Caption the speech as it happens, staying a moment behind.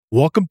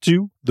Welcome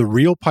to the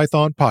Real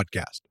Python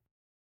Podcast.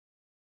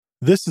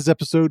 This is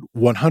episode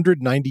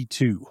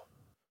 192.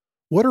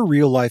 What are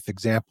real-life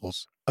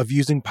examples of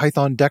using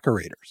Python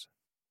decorators?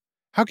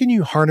 How can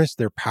you harness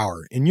their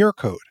power in your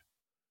code?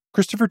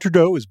 Christopher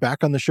Trudeau is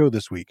back on the show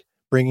this week,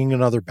 bringing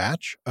another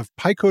batch of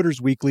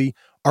PyCoders Weekly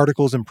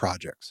articles and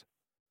projects.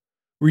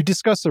 We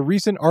discuss a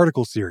recent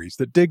article series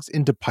that digs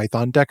into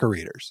Python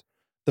decorators.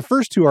 The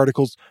first two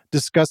articles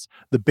discuss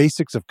the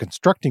basics of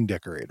constructing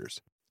decorators,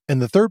 and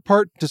the third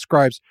part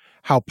describes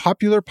how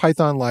popular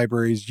Python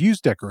libraries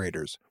use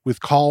decorators with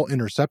call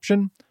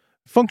interception,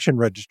 function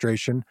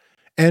registration,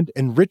 and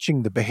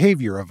enriching the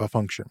behavior of a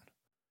function.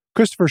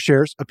 Christopher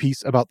shares a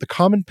piece about the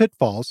common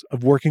pitfalls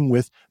of working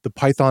with the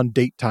Python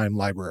datetime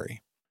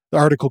library. The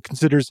article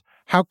considers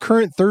how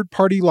current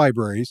third-party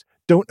libraries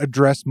don't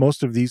address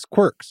most of these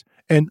quirks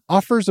and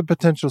offers a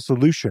potential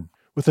solution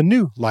with a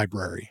new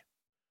library.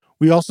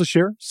 We also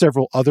share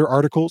several other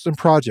articles and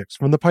projects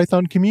from the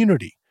Python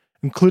community,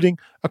 including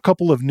a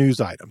couple of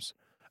news items,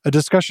 a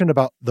discussion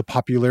about the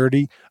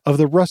popularity of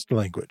the Rust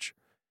language,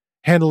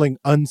 handling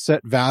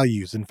unset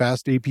values in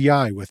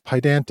FastAPI with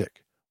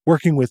Pydantic,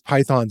 working with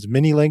Python's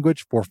mini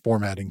language for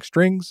formatting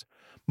strings,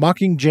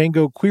 mocking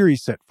Django query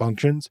set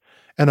functions,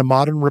 and a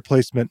modern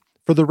replacement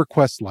for the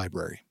request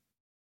library.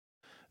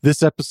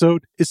 This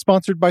episode is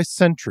sponsored by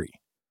Sentry.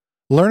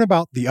 Learn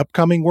about the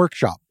upcoming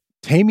workshop,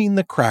 Taming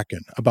the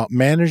Kraken, about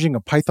managing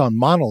a Python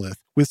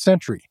monolith with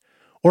Sentry,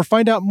 or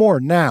find out more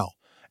now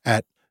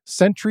at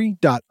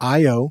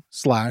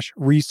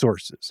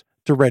sentry.io/resources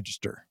to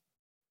register.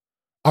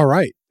 All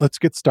right, let's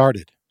get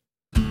started.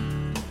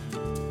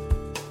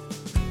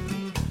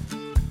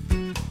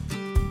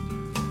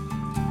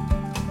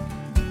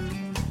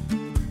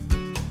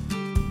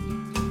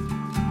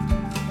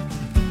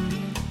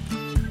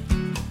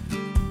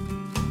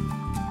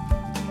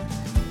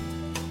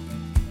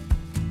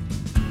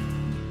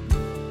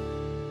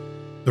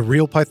 The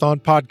Real Python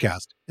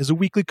Podcast is a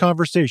weekly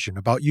conversation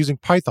about using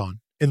Python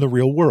in the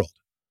real world.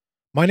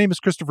 My name is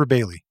Christopher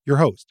Bailey, your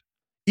host.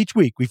 Each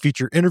week, we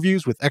feature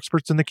interviews with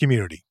experts in the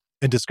community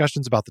and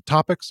discussions about the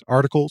topics,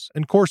 articles,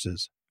 and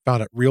courses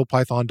found at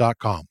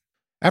realpython.com.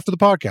 After the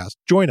podcast,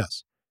 join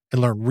us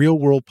and learn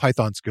real-world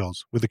Python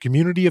skills with a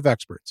community of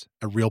experts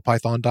at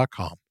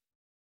realpython.com.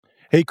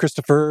 Hey,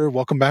 Christopher,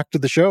 welcome back to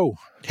the show.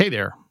 Hey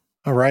there.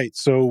 All right,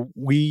 so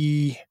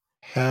we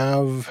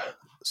have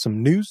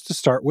some news to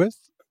start with.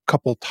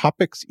 Couple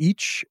topics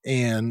each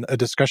and a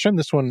discussion.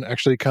 This one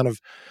actually kind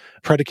of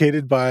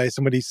predicated by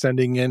somebody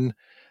sending in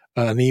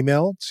an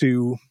email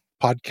to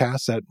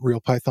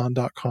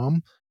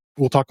podcasts@realpython.com.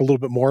 We'll talk a little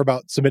bit more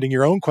about submitting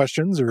your own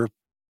questions or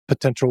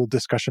potential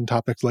discussion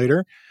topics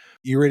later.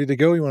 You ready to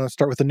go? You want to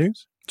start with the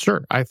news?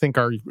 Sure. I think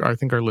our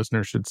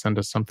listeners should send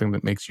us something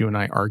that makes you and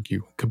I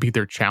argue. Could be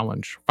their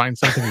challenge. Find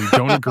something we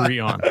don't agree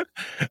on. All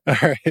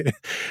right. It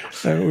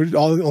would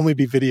only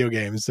be video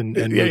games and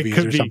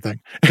movies or something.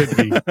 Could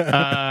be.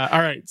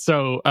 All right.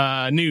 So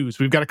news.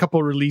 We've got a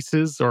couple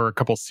releases or a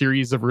couple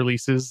series of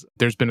releases.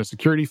 There's been a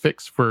security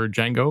fix for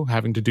Django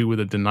having to do with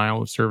a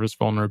denial of service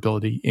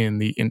vulnerability in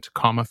the int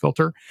comma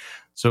filter.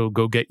 So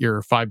go get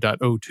your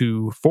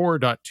 5.02,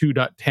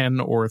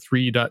 4.2.10, or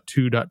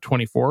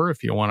 3.2.24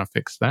 if you want to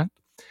fix that.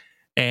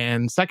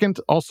 And second,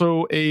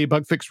 also a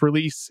bug fix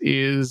release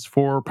is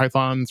for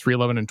Python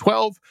 3.11 and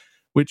 12,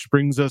 which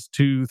brings us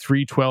to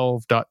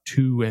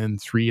 3.12.2 and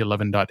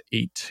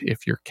 3.11.8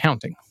 if you're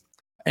counting.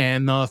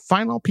 And the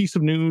final piece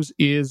of news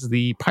is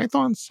the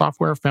Python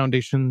Software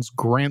Foundation's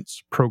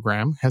grants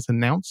program has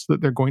announced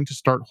that they're going to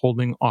start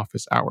holding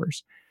office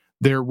hours.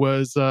 There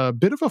was a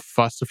bit of a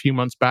fuss a few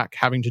months back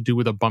having to do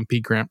with a bumpy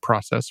grant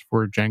process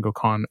for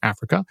DjangoCon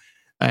Africa.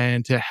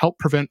 And to help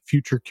prevent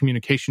future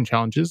communication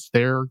challenges,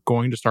 they're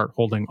going to start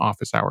holding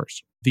office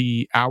hours.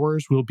 The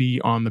hours will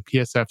be on the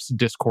PSF's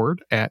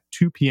Discord at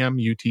 2 p.m.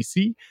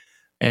 UTC,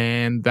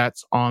 and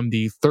that's on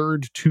the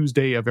third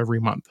Tuesday of every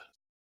month.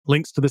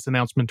 Links to this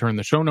announcement are in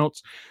the show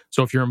notes.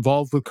 So if you're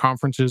involved with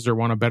conferences or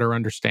want to better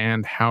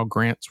understand how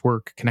grants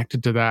work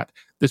connected to that,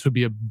 this would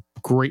be a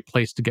great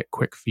place to get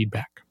quick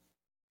feedback.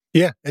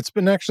 Yeah, we've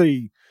been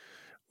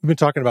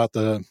talking about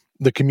the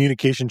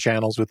communication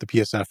channels with the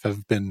PSF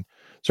have been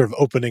sort of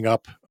opening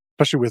up,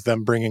 especially with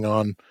them bringing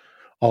on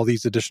all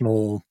these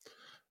additional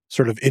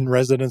sort of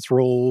in-residence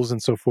roles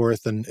and so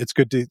forth. And it's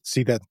good to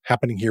see that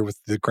happening here with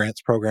the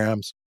grants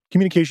programs.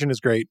 Communication is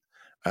great.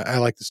 I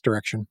like this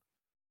direction.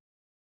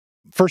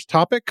 First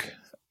topic,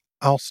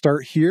 I'll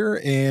start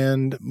here.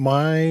 And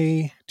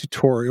my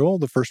tutorial,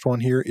 the first one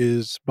here,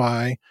 is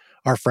by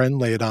our friend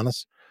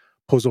Leodanis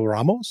Pozo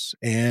Ramos,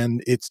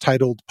 and it's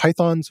titled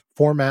Python's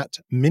Format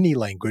Mini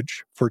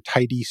Language for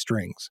Tidy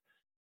Strings.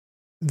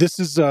 This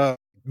is a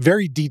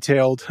very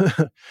detailed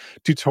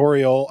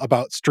tutorial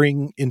about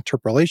string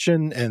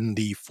interpolation and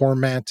the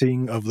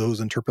formatting of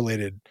those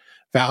interpolated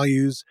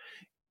values.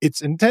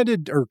 It's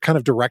intended or kind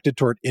of directed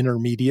toward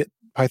intermediate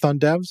Python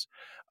devs.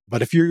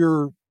 But if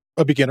you're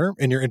a beginner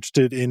and you're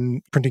interested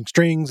in printing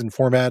strings and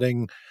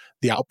formatting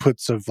the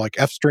outputs of like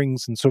F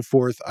strings and so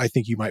forth, I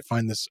think you might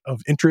find this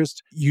of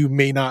interest. You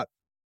may not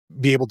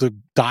be able to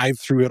dive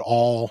through it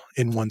all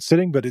in one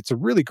sitting, but it's a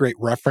really great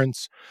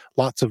reference.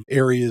 Lots of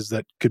areas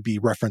that could be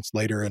referenced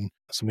later and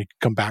something we can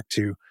come back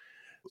to.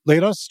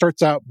 Leidos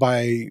starts out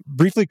by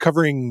briefly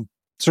covering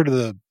sort of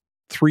the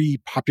three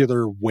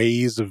popular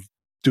ways of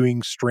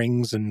doing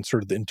strings and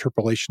sort of the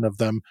interpolation of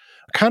them,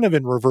 kind of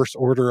in reverse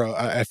order,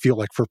 I feel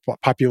like, for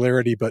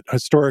popularity, but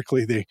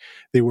historically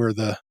they were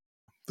the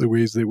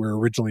ways they were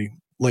originally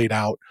laid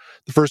out.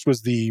 The first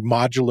was the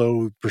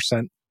modulo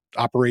percent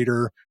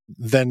operator,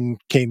 then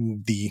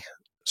came the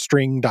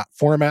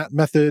string.format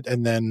method,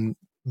 and then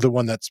the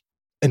one that's,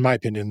 in my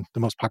opinion,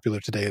 the most popular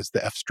today is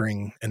the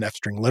f-string and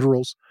f-string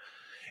literals.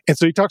 And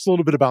so he talks a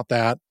little bit about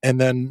that, and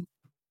then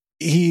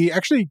he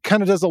actually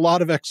kind of does a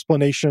lot of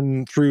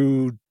explanation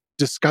through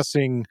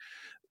discussing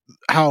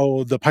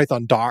how the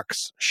Python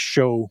docs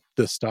show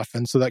this stuff.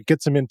 And so that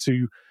gets him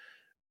into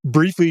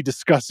briefly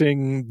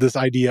discussing this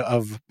idea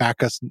of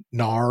Bacchus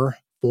nar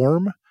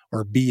form,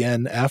 or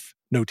BNF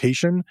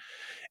notation.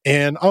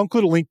 And I'll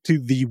include a link to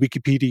the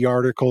Wikipedia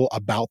article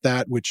about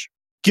that, which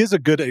gives a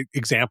good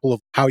example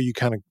of how you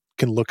kind of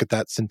can look at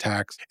that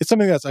syntax. It's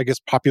something that's, I guess,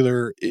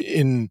 popular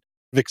in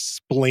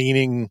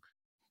explaining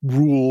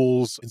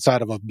rules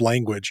inside of a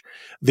language.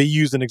 They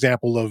use an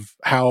example of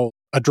how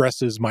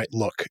addresses might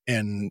look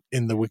in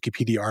the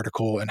Wikipedia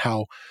article, and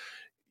how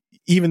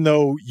even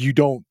though you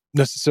don't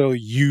necessarily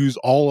use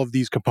all of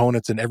these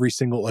components in every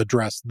single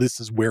address, this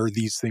is where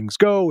these things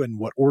go and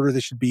what order they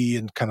should be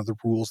and kind of the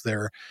rules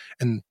there.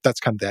 And that's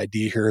kind of the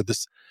idea here.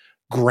 This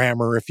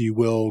grammar, if you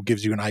will,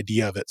 gives you an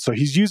idea of it. So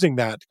he's using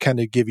that to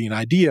kind of give you an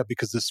idea,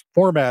 because this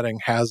formatting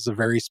has a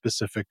very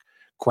specific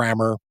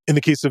grammar. In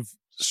the case of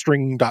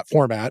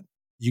string.format,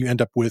 you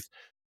end up with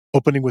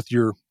opening with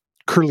your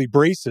curly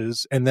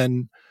braces, and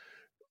then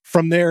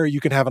from there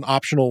you can have an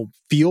optional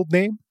field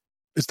name.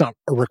 It's not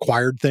a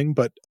required thing,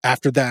 but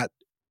after that,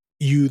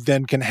 you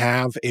then can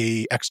have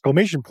a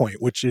exclamation point,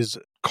 which is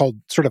called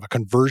sort of a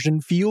conversion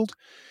field.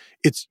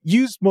 It's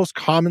used most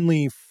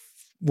commonly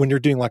when you're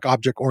doing like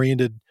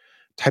object-oriented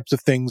types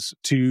of things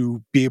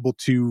to be able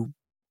to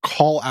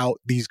call out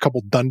these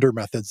couple dunder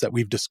methods that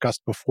we've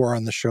discussed before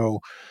on the show,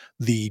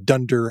 the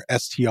dunder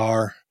str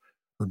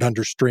or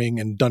dunder string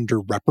and dunder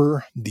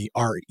repr, the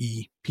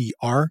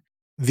REPR.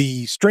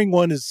 The string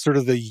one is sort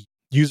of the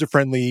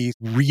user-friendly,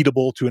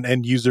 readable to an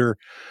end user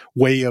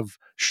way of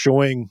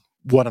showing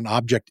what an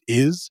object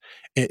is,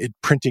 it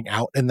printing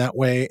out in that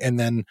way. And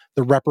then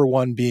the repr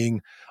one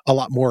being a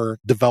lot more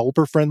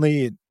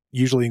developer-friendly. It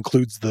usually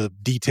includes the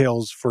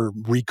details for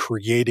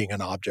recreating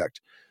an object.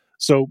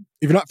 So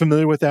if you're not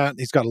familiar with that,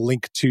 he's got a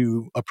link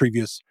to a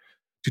previous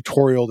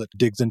tutorial that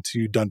digs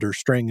into dunder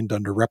string and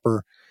dunder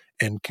repr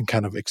and can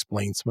kind of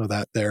explain some of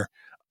that there.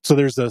 So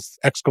there's this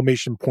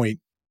exclamation point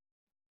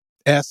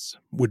S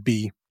would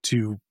be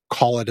to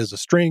call it as a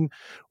string,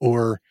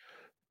 or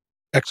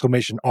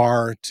exclamation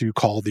R to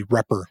call the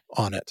repr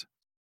on it.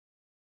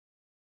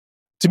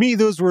 To me,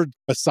 those were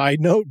a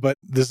side note, but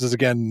this is,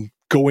 again,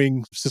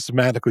 going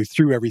systematically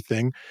through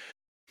everything.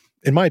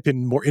 In my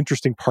opinion, the more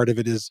interesting part of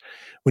it is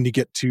when you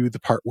get to the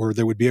part where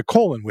there would be a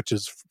colon, which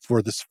is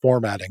for this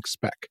formatting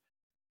spec.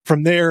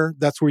 From there,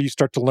 that's where you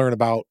start to learn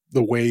about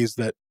the ways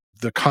that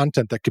the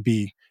content that could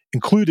be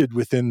included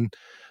within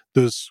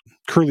those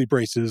curly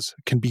braces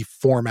can be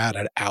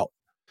formatted out.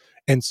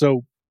 And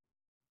so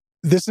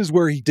this is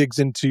where he digs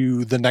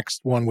into the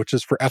next one, which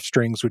is for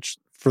f-strings, which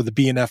for the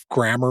BNF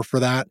grammar for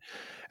that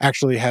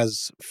actually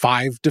has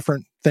 5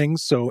 different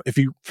things. So if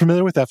you're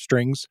familiar with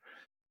f-strings,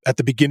 at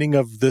the beginning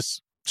of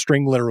this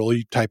string literal,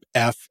 you type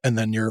F and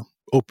then you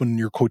open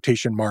your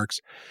quotation marks.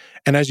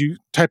 And as you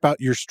type out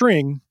your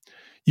string,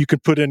 you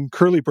could put in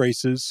curly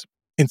braces.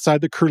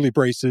 Inside the curly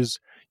braces,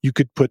 you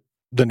could put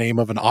the name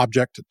of an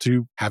object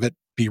to have it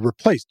be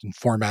replaced and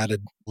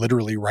formatted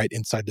literally right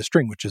inside the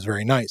string, which is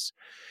very nice.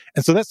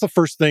 And so that's the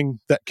first thing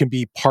that can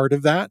be part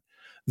of that,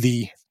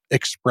 the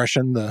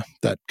expression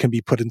that can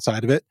be put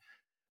inside of it.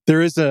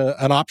 There is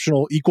an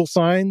optional equal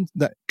sign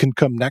that can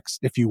come next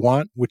if you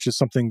want, which is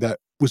something that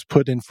was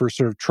put in for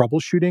sort of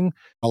troubleshooting,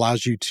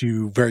 allows you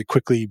to very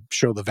quickly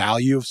show the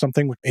value of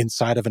something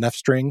inside of an F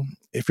string.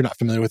 If you're not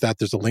familiar with that,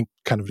 there's a link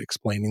kind of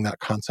explaining that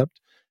concept.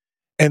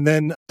 And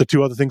then the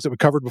 2 other things that we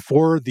covered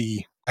before,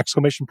 the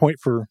exclamation point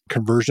for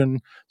conversion.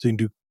 So you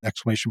can do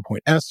exclamation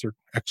point S or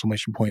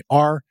exclamation point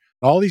R.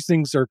 All these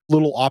things are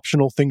little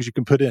optional things you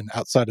can put in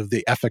outside of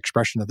the F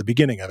expression at the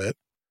beginning of it.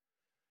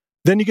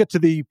 Then you get to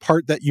the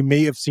part that you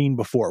may have seen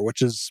before,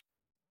 which is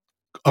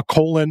a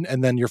colon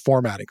and then your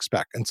formatting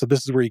spec. And so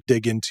this is where you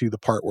dig into the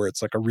part where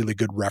it's like a really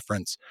good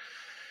reference.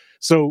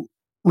 So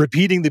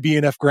repeating the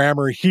BNF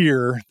grammar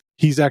here,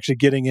 he's actually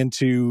getting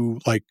into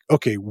like,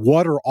 okay,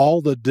 what are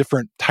all the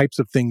different types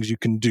of things you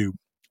can do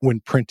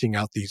when printing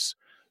out these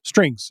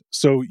strings?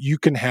 So you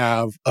can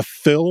have a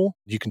fill.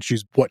 You can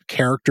choose what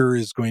character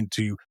is going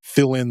to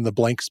fill in the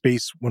blank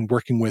space when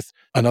working with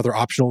another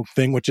optional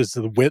thing, which is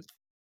the width.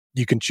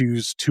 You can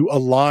choose to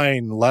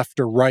align left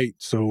or right.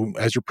 So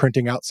as you're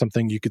printing out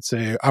something, you could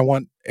say, I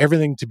want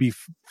everything to be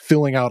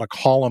filling out a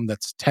column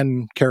that's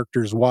 10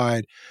 characters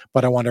wide,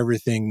 but I want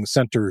everything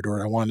centered,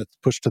 or I want it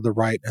pushed to the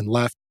right and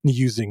left,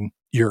 using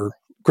your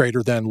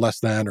greater than, less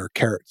than, or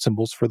caret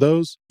symbols for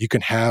those. You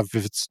can have,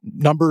 if it's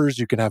numbers,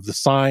 you can have the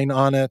sign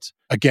on it.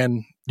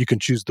 Again, you can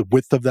choose the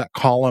width of that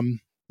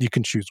column. You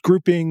can choose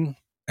grouping,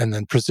 and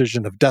then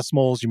precision of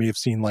decimals. You may have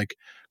seen like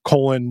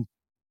colon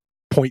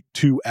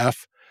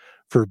 0.2f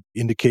for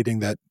indicating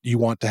that you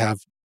want to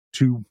have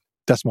 2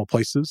 decimal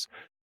places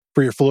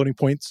for your floating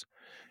points.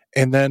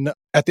 And then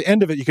at the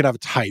end of it, you can have a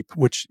type,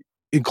 which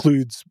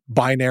includes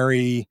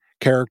binary,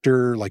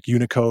 character, like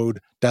Unicode,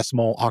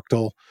 decimal,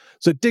 octal.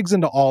 So it digs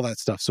into all that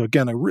stuff. So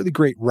again, a really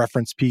great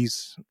reference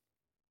piece,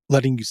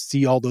 letting you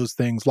see all those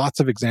things, lots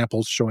of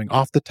examples showing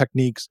off the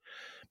techniques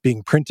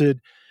being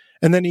printed.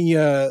 And then he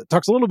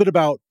talks a little bit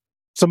about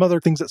some other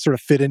things that sort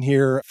of fit in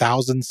here.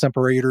 Thousand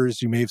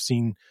separators, you may have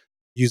seen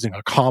using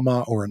a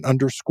comma or an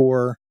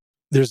underscore.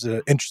 There's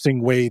an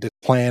interesting way to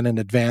plan in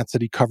advance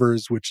that he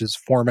covers, which is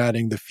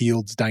formatting the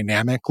fields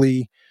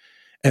dynamically.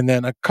 And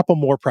then a couple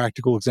more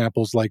practical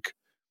examples, like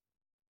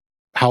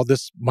how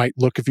this might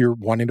look if you're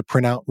wanting to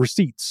print out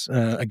receipts.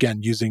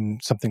 Again,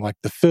 using something like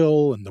the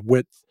fill and the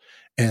width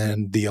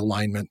and the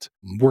alignment,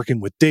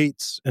 working with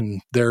dates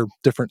and their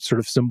different sort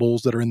of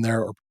symbols that are in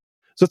there.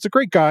 So it's a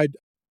great guide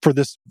for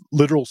this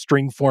literal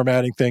string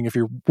formatting thing. If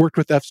you've worked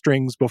with F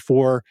strings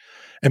before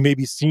and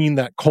maybe seen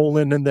that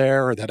colon in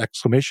there or that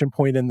exclamation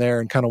point in there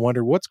and kind of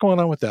wonder what's going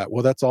on with that.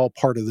 Well, that's all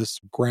part of this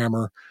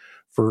grammar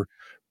for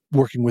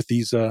working with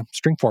these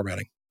string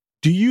formatting.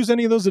 Do you use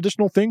any of those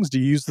additional things? Do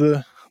you use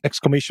the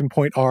exclamation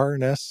point R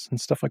and S and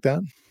stuff like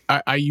that?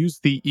 I use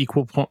the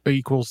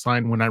equal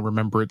sign when I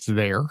remember it's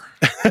there.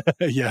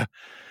 Yeah.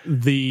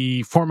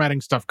 The formatting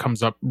stuff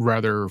comes up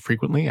rather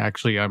frequently.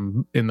 Actually,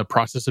 I'm in the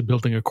process of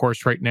building a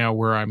course right now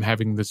where I'm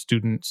having the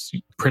students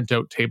print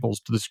out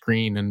tables to the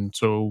screen. And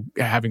so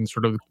having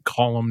sort of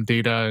column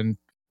data and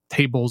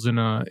tables in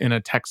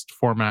a text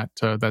format,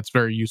 that's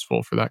very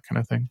useful for that kind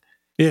of thing.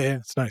 Yeah,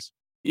 it's nice.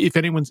 If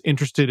anyone's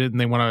interested and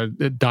they want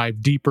to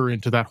dive deeper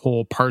into that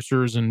whole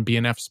parsers and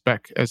BNF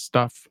spec as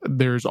stuff,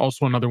 there's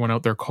also another one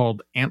out there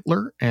called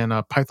Antler and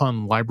a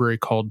Python library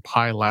called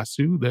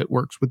PyLasso that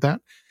works with that.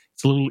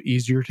 It's a little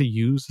easier to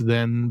use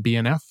than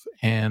BNF,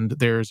 and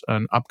there's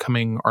an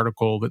upcoming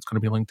article that's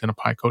going to be linked in a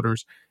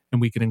PyCoders,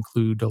 and we can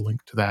include a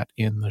link to that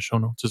in the show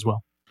notes as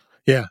well.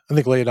 Yeah, I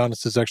think Lay It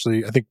Honest is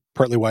actually, I think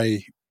partly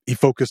why he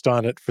focused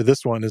on it for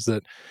this one is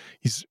that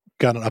he's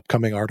got an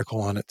upcoming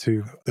article on it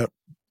too that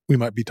we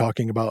might be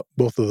talking about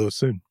both of those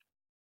soon.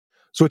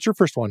 So what's your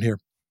first one here?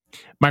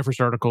 My first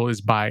article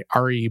is by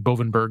Ari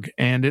Bovenberg,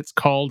 and it's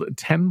called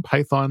 10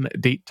 Python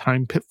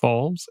Datetime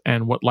Pitfalls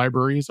and What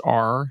Libraries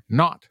Are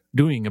Not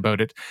Doing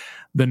About It.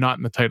 The not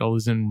in the title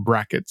is in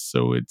brackets,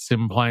 so it's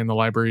implying the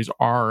libraries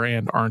are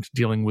and aren't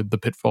dealing with the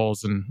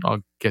pitfalls, and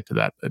I'll get to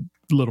that a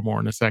little more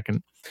in a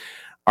second.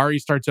 Ari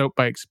starts out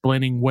by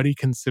explaining what he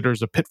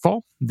considers a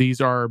pitfall. These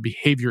are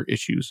behavior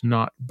issues,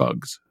 not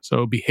bugs.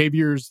 So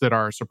behaviors that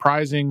are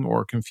surprising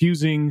or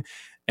confusing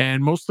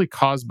and mostly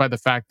caused by the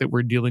fact that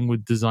we're dealing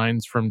with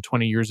designs from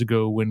 20 years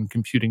ago when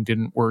computing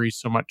didn't worry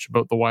so much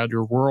about the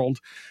wider world.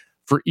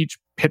 For each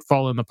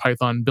pitfall in the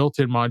Python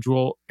built-in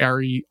module,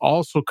 Ari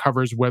also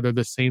covers whether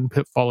the same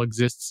pitfall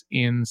exists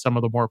in some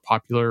of the more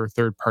popular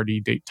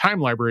third-party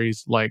datetime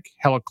libraries like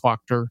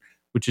Helicopter,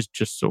 which is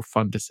just so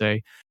fun to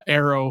say,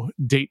 Arrow,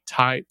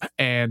 datetype,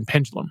 and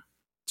Pendulum.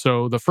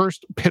 So the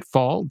first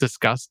pitfall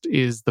discussed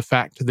is the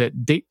fact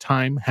that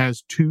datetime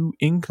has 2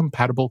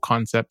 incompatible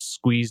concepts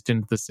squeezed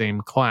into the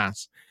same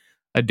class.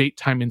 A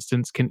datetime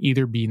instance can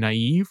either be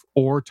naive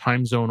or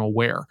time zone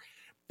aware.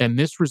 And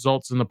this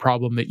results in the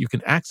problem that you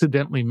can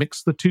accidentally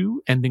mix the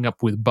two, ending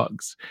up with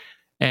bugs.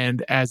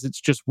 And as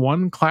it's just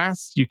one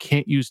class, you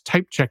can't use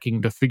type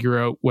checking to figure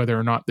out whether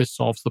or not this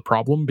solves the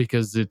problem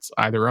because it's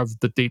either of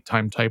the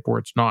datetime type or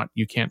it's not.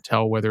 You can't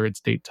tell whether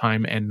it's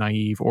datetime and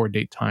naive or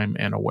datetime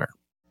and aware.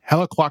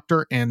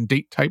 Helicopter and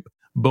datetype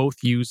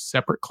both use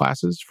separate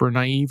classes for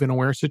naive and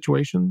aware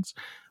situations,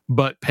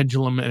 but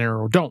Pendulum and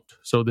Arrow don't.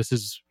 So this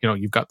is,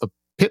 you've got the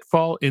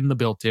pitfall in the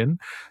built-in.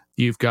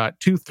 You've got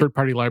 2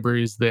 third-party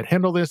libraries that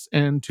handle this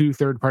and 2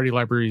 third-party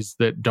libraries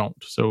that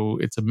don't. So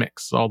it's a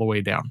mix all the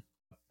way down.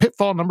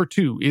 Pitfall number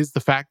 2 is the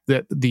fact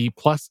that the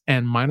plus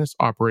and minus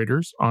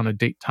operators on a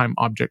datetime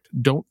object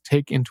don't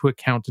take into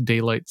account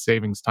daylight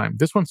savings time.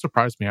 This one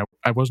surprised me.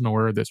 I wasn't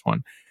aware of this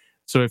one.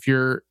 So if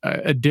your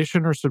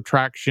addition or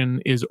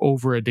subtraction is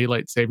over a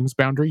daylight savings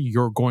boundary,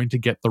 you're going to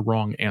get the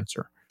wrong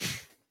answer.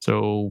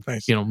 So,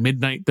 Nice.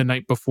 Midnight the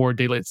night before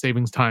daylight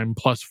savings time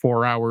plus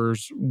 4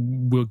 hours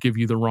will give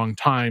you the wrong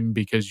time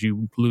because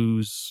you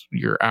lose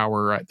your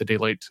hour at the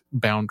daylight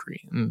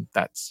boundary. And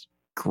that's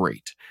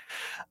great.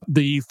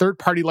 The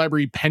third-party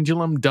library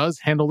Pendulum does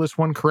handle this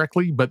one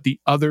correctly, but the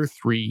other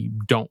 3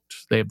 don't.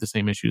 They have the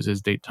same issues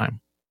as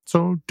datetime.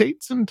 So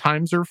dates and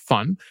times are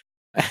fun.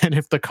 And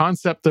if the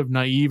concept of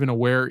naive and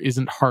aware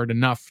isn't hard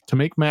enough, to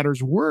make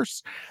matters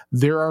worse,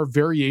 there are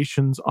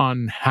variations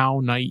on how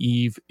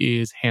naive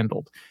is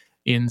handled.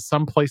 In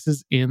some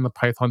places in the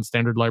Python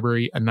standard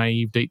library, a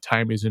naive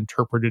datetime is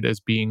interpreted as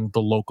being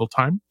the local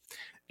time.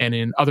 And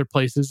in other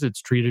places,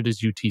 it's treated as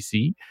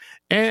UTC.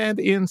 And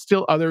in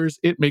still others,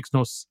 it makes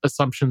no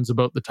assumptions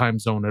about the time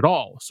zone at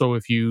all. So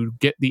if you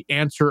get the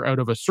answer out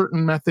of a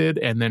certain method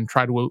and then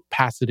try to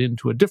pass it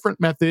into a different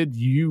method,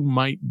 you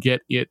might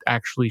get it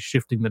actually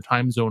shifting the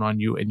time zone on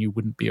you and you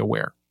wouldn't be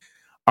aware.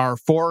 Our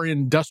 4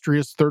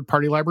 industrious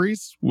third-party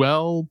libraries,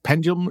 well,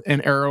 Pendulum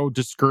and Arrow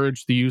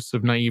discourage the use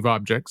of naive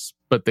objects,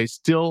 but they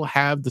still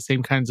have the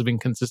same kinds of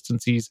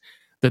inconsistencies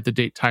that the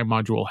datetime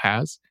module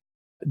has.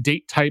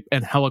 Date type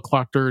and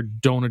helicopter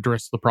don't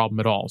address the problem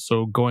at all.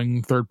 So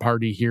going third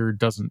party here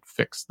doesn't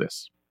fix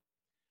this.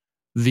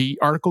 The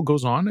article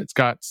goes on. It's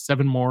got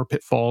 7 more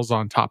pitfalls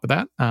on top of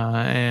that.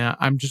 And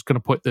I'm just going to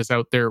put this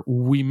out there.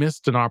 We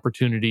missed an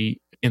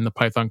opportunity in the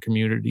Python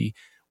community.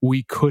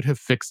 We could have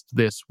fixed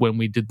this when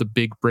we did the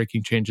big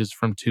breaking changes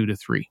from 2 to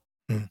 3.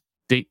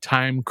 Date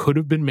time could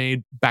have been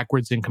made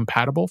backwards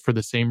incompatible for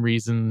the same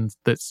reasons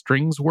that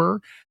strings were.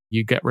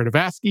 You get rid of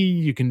ASCII,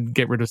 you can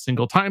get rid of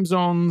single time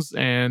zones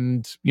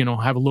and,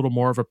 have a little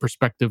more of a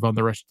perspective on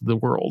the rest of the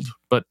world.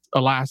 But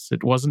alas,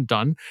 it wasn't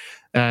done.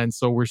 And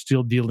so we're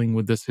still dealing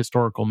with this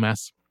historical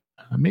mess.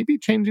 Maybe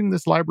changing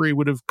this library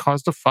would have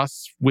caused a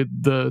fuss with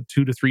the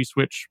 2 to 3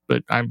 switch,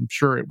 but I'm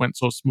sure it went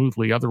so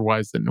smoothly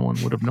otherwise that no one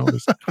would have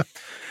noticed.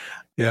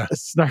 Yeah.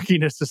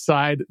 Snarkiness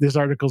aside, this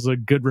article is a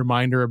good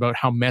reminder about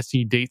how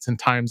messy dates and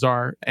times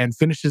are and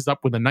finishes up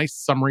with a nice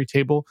summary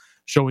table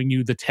showing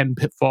you the 10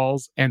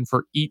 pitfalls and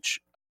for each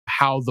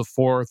how the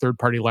 4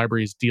 third-party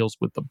libraries deals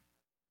with them.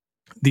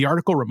 The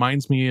article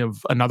reminds me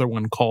of another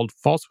one called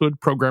Falsehood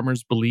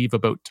Programmers Believe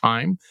About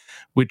Time,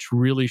 which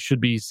really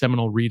should be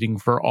seminal reading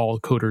for all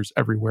coders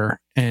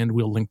everywhere. And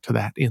we'll link to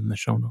that in the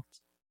show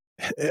notes.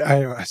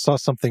 I saw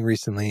something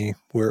recently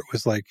where it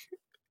was like,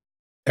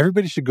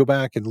 everybody should go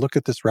back and look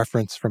at this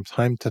reference from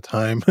time to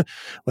time.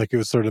 Like it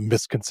was sort of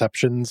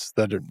misconceptions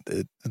that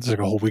it's like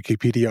a whole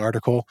Wikipedia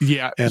article.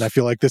 Yeah. And I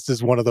feel like this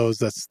is one of those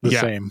that's the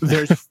same.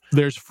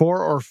 There's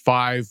 4 or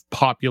 5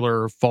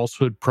 popular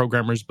Falsehood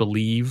Programmers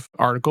Believe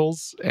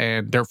articles,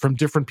 and they're from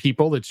different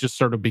people. It's just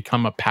sort of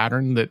become a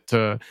pattern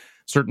that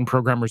certain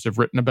programmers have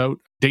written about.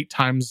 Date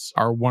times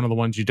are one of the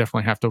ones you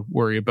definitely have to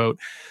worry about.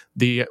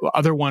 The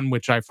other one,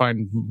 which I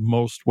find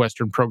most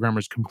Western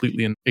programmers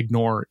completely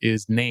ignore,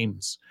 is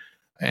names.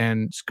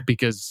 And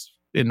because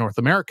in North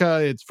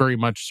America, it's very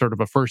much sort of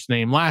a first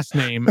name, last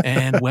name,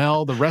 and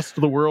well, the rest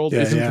of the world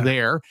isn't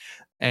there.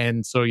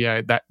 And so,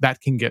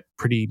 that can get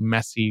pretty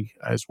messy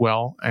as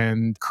well.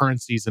 And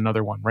currency is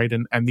another one, right?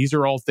 And these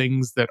are all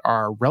things that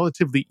are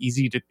relatively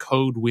easy to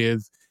code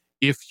with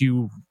if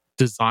you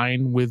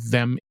design with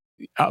them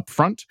up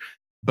front,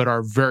 but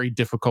are very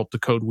difficult to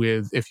code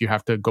with if you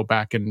have to go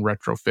back and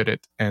retrofit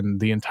it.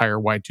 And the entire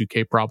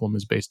Y2K problem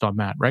is based on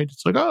that, right?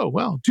 It's like, oh,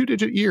 well,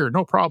 2-digit year,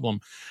 no problem.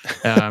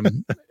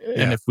 And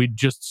if we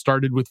just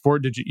started with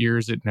 4-digit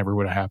years, it never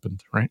would have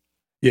happened, right?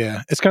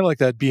 Yeah, it's kind of like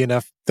that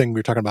BNF thing we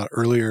were talking about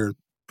earlier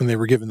when they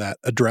were given that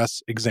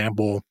address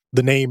example.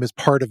 The name is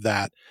part of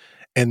that.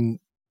 And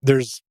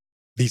there's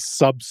these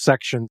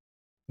subsections.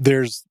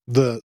 There's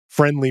the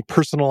friendly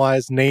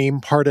personalized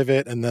name part of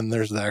it, and then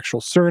there's the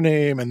actual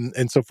surname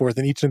and so forth.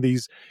 And each of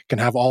these can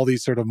have all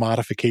these sort of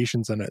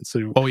modifications in it.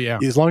 So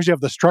as long as you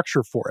have the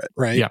structure for it,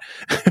 right? Yeah.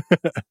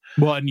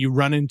 Well, and you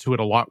run into it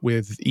a lot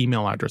with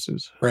email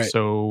addresses. Right.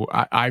 So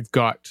I've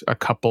got a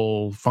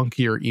couple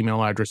funkier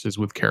email addresses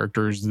with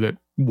characters that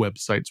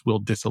websites will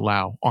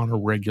disallow on a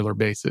regular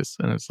basis.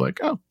 And it's like,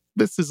 oh,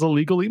 this is a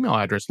legal email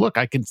address. Look,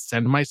 I can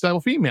send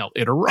myself email.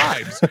 It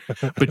arrives.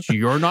 But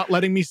you're not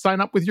letting me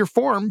sign up with your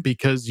form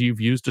because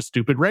you've used a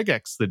stupid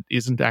regex that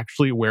isn't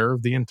actually aware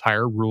of the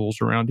entire rules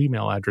around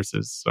email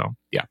addresses. So,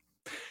 yeah.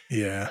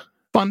 Yeah.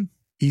 Fun.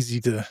 Easy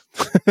to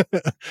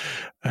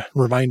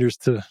reminders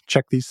to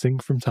check these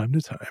things from time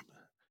to time.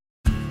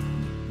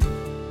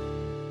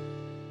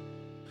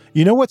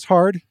 You know what's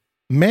hard?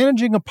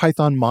 Managing a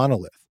Python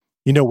monolith.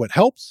 You know what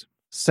helps?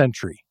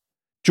 Sentry.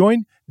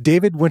 Join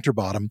David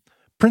Winterbottom,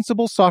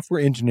 Principal Software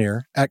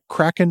Engineer at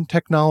Kraken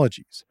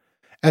Technologies,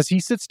 as he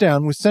sits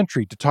down with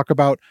Sentry to talk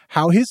about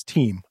how his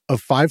team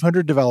of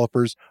 500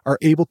 developers are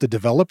able to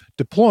develop,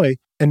 deploy,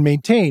 and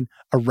maintain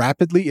a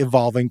rapidly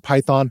evolving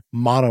Python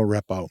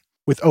monorepo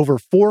with over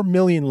 4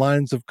 million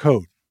lines of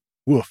code.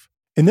 Woof.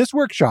 In this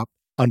workshop,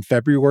 on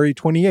February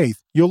 28th,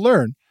 you'll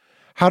learn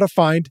how to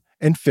find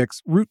and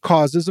fix root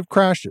causes of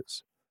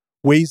crashes,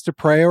 ways to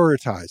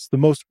prioritize the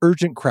most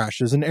urgent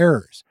crashes and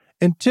errors,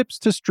 and tips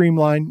to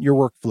streamline your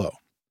workflow.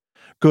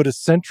 Go to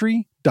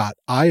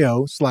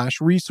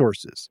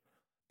sentry.io/resources.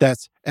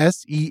 That's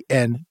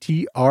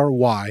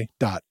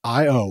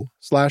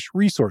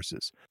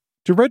sentry.io/resources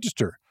to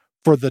register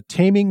for the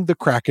Taming the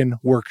Kraken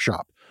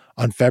workshop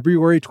on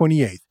February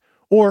 28th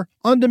or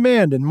on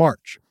demand in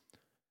March.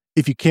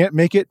 If you can't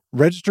make it,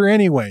 register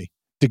anyway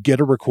to get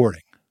a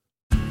recording.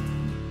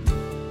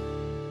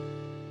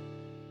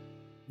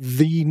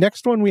 The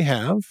next one we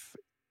have,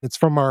 it's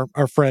from our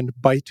friend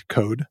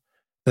Bytecode.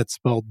 That's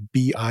spelled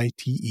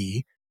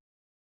Bite.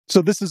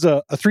 So this is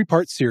a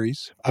 3-part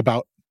series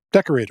about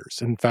decorators.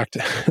 In fact,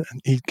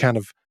 he kind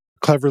of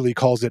cleverly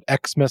calls it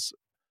Xmas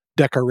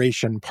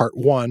Decoration Part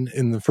 1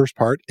 in the first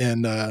part,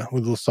 and with a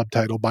little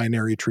subtitle,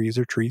 Binary Trees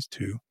or Trees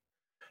 2.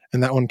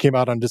 And that one came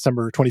out on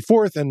December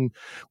 24th. And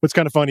what's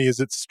kind of funny is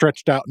it's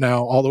stretched out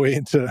now all the way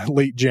into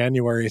late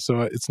January.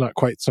 So it's not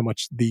quite so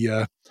much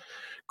the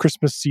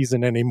Christmas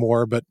season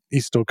anymore, but he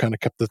still kind of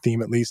kept the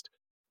theme at least.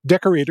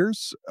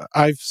 Decorators,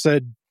 I've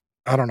said,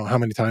 I don't know how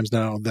many times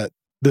now, that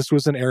this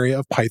was an area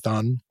of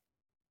Python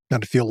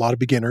that I feel a lot of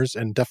beginners,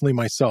 and definitely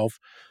myself,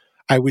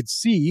 I would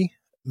see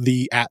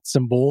the @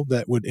 symbol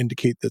that would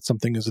indicate that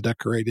something is a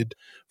decorated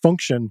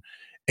function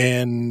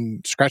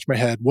and scratch my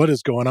head. What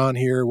is going on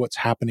here? What's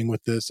happening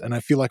with this? And I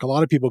feel like a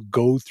lot of people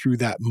go through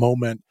that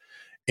moment.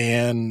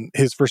 And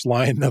his first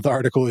line of the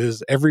article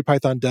is, every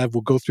Python dev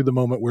will go through the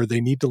moment where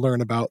they need to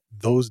learn about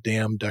those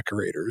damn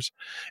decorators.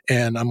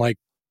 And I'm like,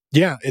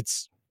 yeah,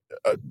 it's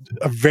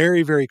a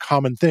very, very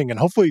common thing. And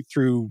hopefully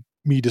through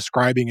me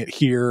describing it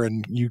here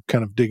and you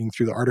kind of digging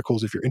through the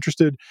articles, if you're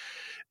interested,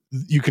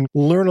 you can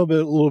learn a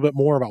little bit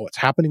more about what's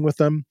happening with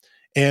them.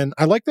 And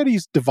I like that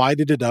he's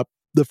divided it up.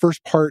 The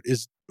first part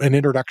is an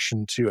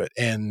introduction to it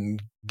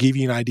and give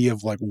you an idea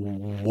of like,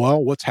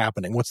 well, what's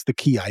happening? What's the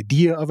key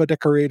idea of a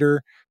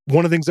decorator?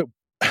 One of the things that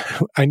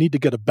I need to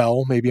get a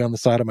bell maybe on the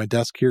side of my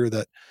desk here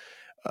that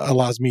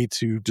allows me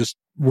to just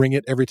ring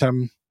it every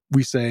time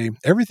we say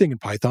everything in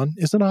Python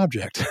is an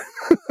object.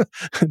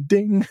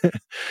 Ding.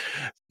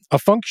 A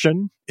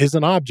function is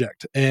an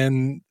object.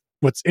 And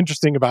what's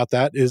interesting about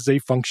that is a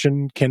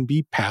function can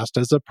be passed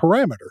as a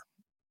parameter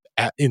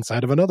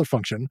inside of another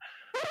function.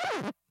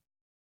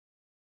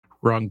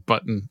 Wrong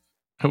button.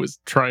 I was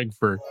trying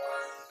for...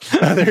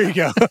 There you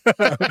go.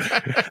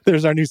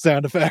 There's our new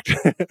sound effect.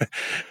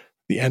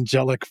 The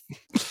angelic.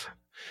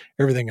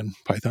 Everything in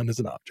Python is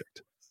an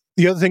object.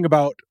 The other thing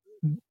about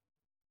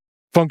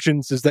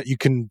functions is that you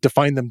can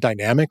define them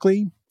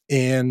dynamically.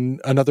 And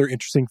another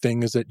interesting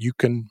thing is that you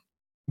can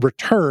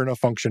return a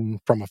function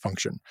from a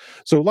function.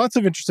 So lots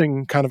of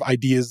interesting kind of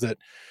ideas that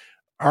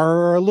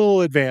are a little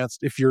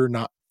advanced if you're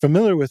not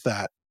familiar with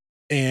that.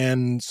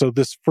 And so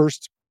this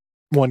first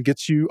one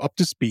gets you up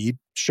to speed,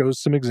 shows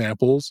some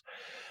examples.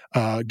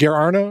 Ger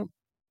Arne,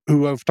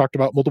 who I've talked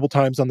about multiple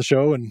times on the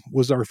show and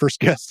was our first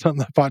guest on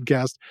the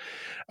podcast,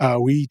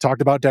 we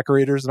talked about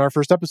decorators in our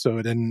first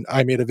episode, and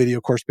I made a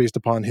video course based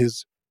upon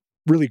his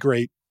really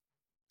great,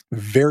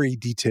 very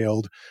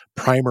detailed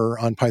primer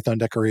on Python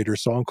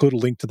decorators. So I'll include a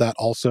link to that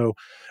also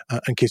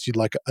in case you'd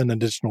like an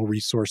additional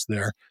resource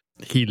there.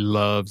 He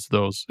loves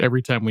those.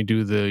 Every time we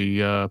do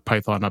the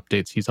Python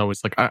updates, he's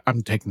always like,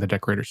 I'm taking the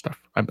decorator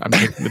stuff. I'm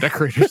taking the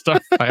decorator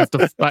stuff. I have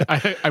to,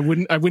 I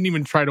wouldn't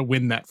even try to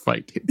win that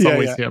fight. It's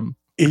always him.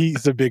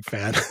 He's a big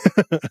fan.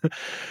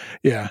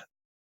 Yeah.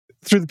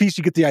 Through the piece,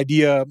 you get the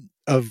idea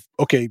of,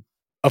 okay,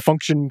 a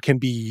function can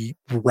be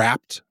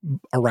wrapped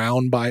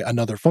around by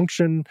another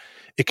function.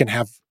 It can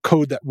have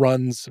code that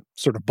runs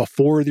sort of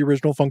before the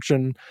original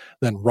function,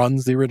 then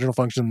runs the original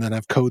function, then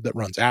have code that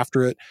runs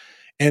after it.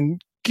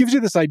 And gives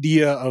you this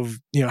idea of,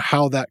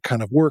 how that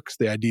kind of works,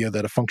 the idea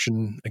that a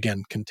function,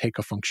 again, can take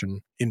a function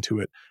into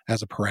it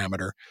as a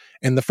parameter.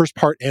 And the first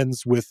part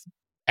ends with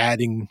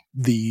adding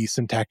the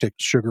syntactic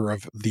sugar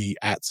of the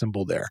 @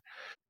 symbol there.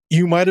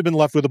 You might have been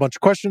left with a bunch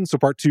of questions, so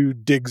part 2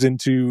 digs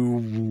into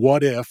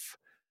what if.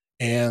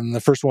 And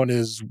the first one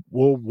is,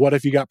 well, what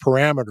if you got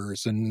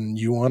parameters and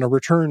you want a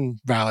return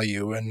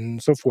value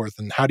and so forth?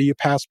 And how do you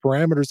pass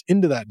parameters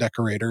into that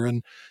decorator?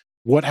 And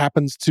what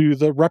happens to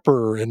the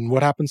repr and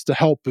what happens to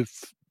help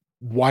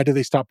why do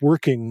they stop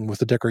working with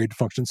the decorated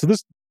function? So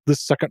this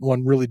second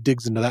one really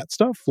digs into that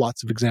stuff.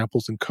 Lots of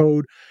examples in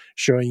code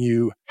showing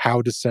you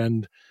how to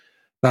send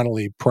not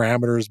only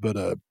parameters,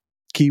 but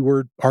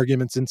keyword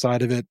arguments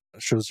inside of it.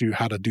 It shows you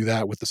how to do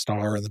that with the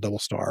star and the double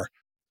star.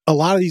 A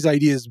lot of these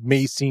ideas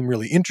may seem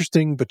really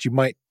interesting, but you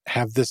might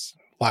have this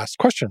last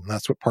question.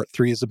 That's what part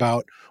 3 is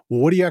about.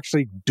 Well, what do you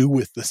actually do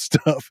with this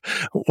stuff?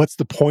 What's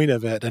the point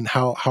of it? And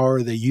how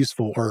are they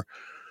useful? Or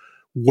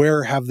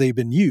where have they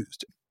been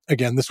used?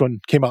 Again, this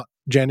one came out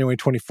January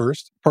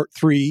 21st. Part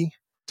 3,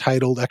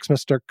 titled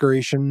Xmas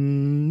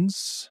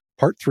Decorations.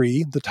 Part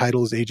 3, the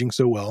title is Aging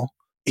So Well.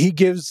 He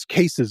gives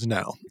cases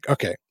now.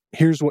 Okay,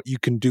 here's what you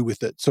can do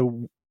with it.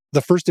 So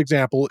the first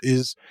example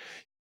is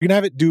you can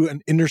have it do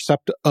an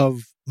intercept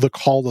of the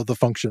call of the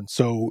function.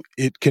 So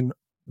it can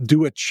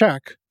do a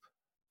check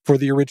for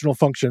the original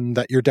function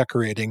that you're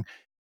decorating.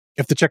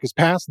 If the check is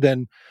passed,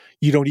 then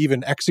you don't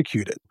even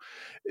execute it.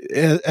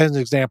 As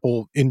an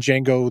example, in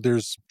Django,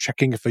 there's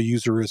checking if a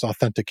user is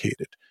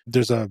authenticated.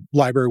 There's a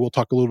library we'll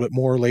talk a little bit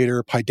more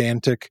later,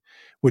 Pydantic,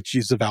 which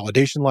is a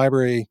validation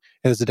library.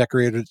 It has a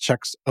decorator that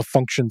checks a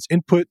function's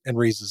input and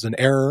raises an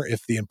error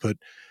if the input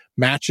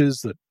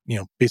matches that,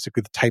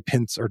 basically the type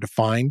hints are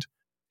defined.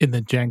 In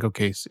the Django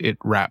case, it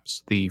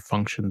wraps the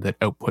function that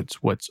outputs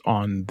what's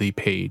on the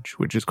page,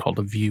 which is called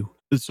a view.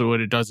 So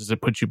what it does is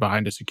it puts you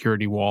behind a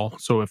security wall.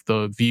 So if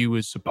the view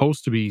is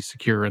supposed to be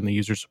secure and the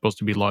user's supposed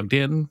to be logged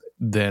in,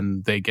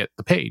 then they get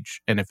the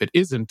page. And if it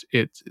isn't,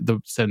 it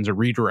sends a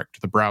redirect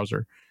to the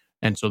browser.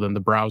 And so then the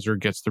browser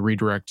gets the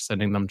redirect,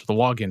 sending them to the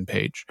login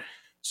page.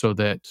 So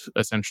that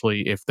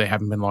essentially, if they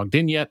haven't been logged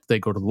in yet, they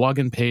go to the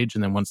login page.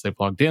 And then once they've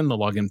logged in, the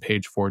login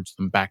page forwards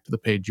them back to the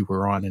page you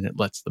were on, and it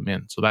lets them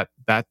in. So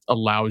that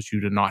allows you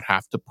to not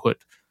have to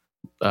put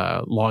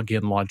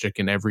login logic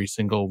in every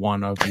single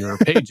one of your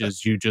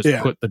pages. You just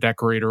put the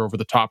decorator over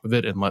the top of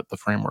it and let the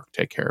framework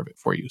take care of it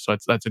for you. So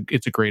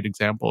it's a great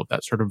example of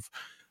that sort of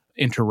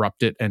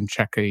interrupt it and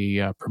check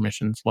a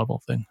permissions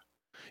level thing.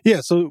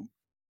 Yeah. So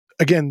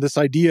again, this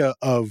idea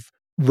of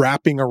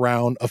wrapping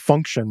around a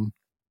function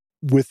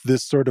with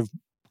this sort of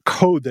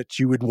code that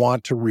you would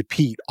want to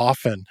repeat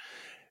often,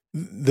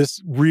 this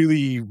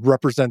really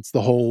represents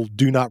the whole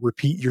do not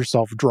repeat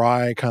yourself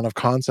dry kind of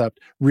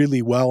concept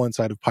really well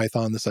inside of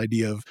Python. This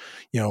idea of,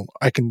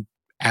 I can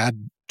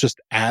add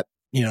just at,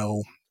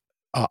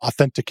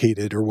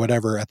 authenticated or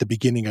whatever at the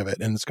beginning of it,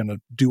 and it's going to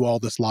do all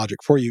this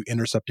logic for you,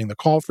 intercepting the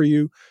call for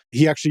you.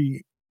 He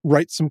actually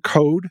writes some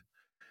code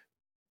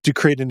to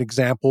create an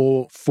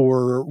example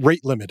for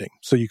rate limiting.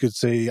 So you could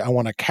say, I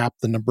want to cap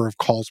the number of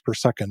calls per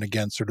second,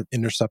 again, sort of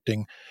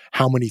intercepting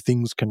how many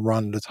things can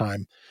run at a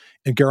time.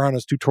 In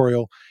Garana's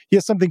tutorial, he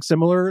has something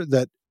similar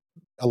that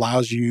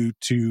allows you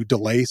to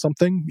delay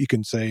something. You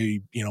can say,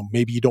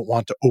 maybe you don't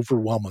want to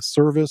overwhelm a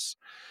service,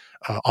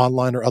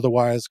 online or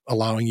otherwise,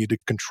 allowing you to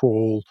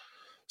control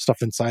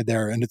stuff inside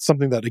there. And it's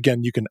something that,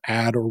 again, you can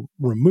add or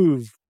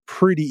remove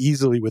pretty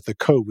easily with the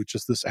code, with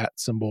just this @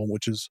 symbol,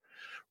 which is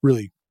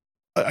really,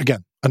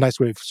 again, a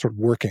nice way of sort of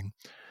working.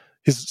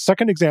 His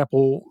second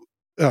example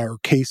or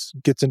case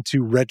gets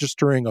into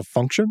registering of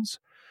functions.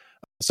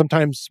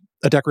 Sometimes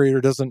a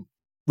decorator doesn't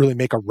really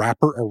make a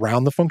wrapper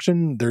around the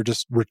function. They're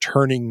just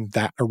returning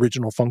that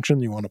original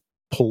function. You want to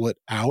pull it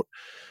out.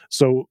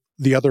 So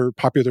the other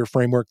popular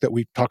framework that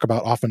we talk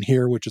about often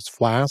here, which is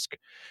Flask,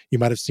 you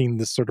might have seen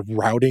this sort of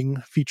routing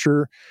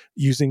feature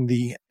using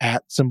the @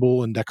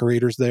 symbol and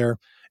decorators there.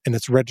 And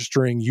it's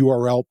registering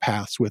URL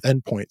paths with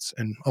endpoints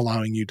and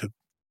allowing you to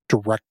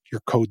direct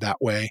your code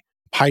that way.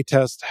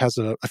 PyTest has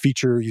a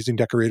feature using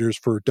decorators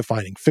for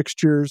defining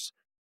fixtures.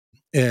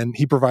 And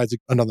he provides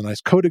another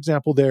nice code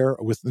example there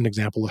with an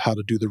example of how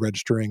to do the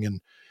registering.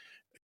 And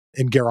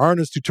in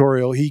Garana's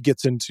tutorial, he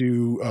gets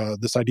into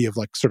this idea of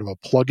like sort of a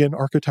plugin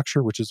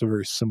architecture, which is a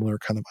very similar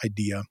kind of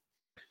idea.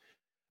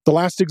 The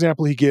last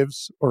example he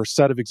gives, or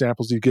set of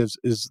examples he gives,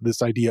 is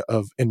this idea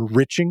of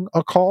enriching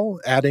a call,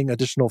 adding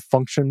additional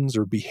functions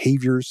or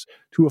behaviors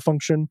to a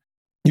function.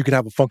 You can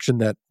have a function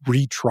that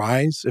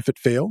retries if it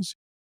fails.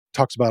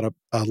 Talks about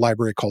a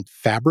library called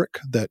Fabric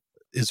that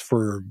is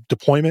for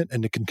deployment,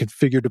 and it can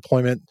configure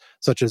deployment,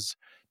 such as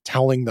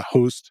telling the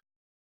host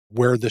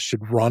where this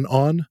should run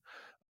on.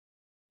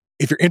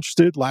 If you're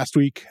interested, last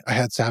week I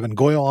had Savin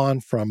Goyal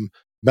on from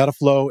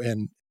Metaflow,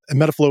 and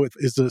Metaflow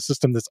is a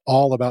system that's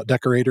all about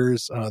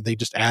decorators. They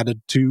just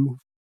added two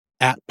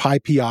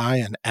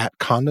 @PyPI and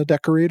 @Conda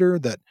decorator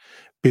that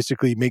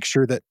basically make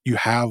sure that you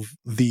have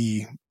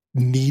the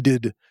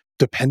needed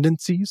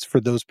dependencies for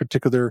those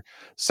particular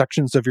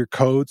sections of your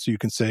code. So you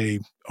can say,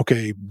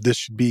 okay, this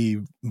should be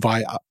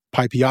via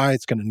PyPI.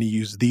 It's going to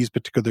use these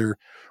particular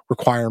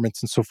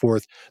requirements and so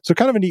forth. So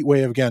kind of a neat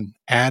way of, again,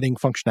 adding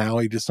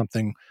functionality to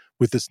something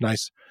with this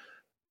nice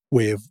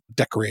way of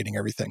decorating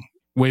everything.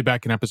 Way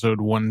back in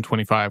episode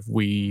 125,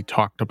 we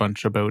talked a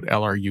bunch about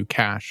LRU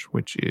cache,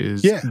 which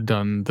is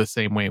done the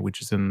same way,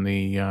 which is in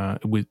the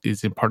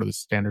is in part of the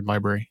standard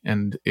library,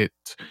 and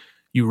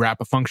you wrap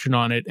a function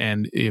on it,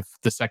 and if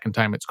the second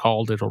time it's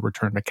called, it'll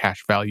return a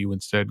cache value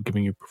instead,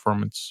 giving you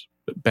performance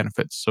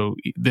benefits. So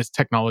this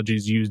technology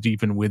is used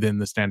even within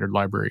the standard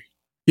library.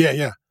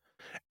 Yeah.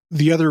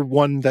 The other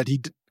one that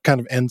he kind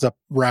of ends up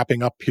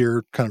wrapping up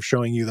here, kind of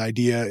showing you the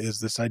idea,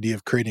 is this idea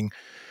of creating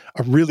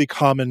a really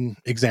common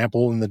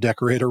example in the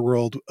decorator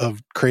world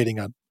of creating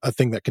a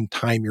thing that can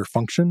time your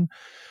function,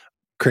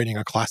 creating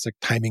a classic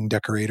timing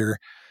decorator.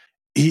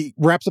 He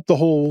wraps up the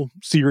whole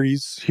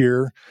series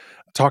here,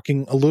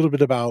 talking a little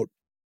bit about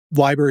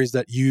libraries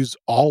that use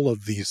all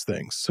of these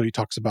things. So he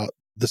talks about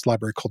this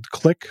library called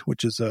Click,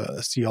 which is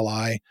a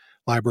CLI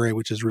library,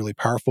 which is really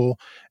powerful.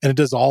 And it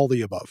does all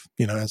the above.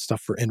 It has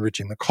stuff for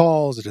enriching the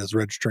calls. It has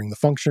registering the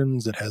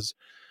functions. It has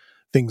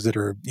things that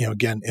are,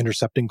 again,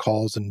 intercepting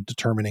calls and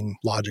determining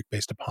logic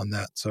based upon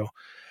that. So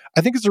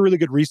I think it's a really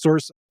good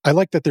resource. I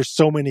like that there's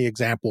so many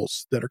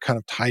examples that are kind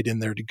of tied in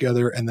there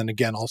together. And then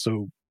again,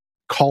 also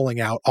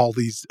calling out all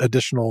these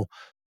additional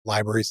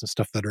libraries and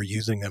stuff that are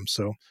using them.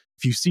 So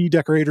if you see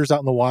decorators out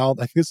in the wild,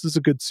 I think this is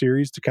a good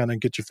series to kind of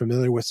get you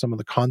familiar with some of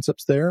the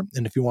concepts there.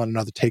 And if you want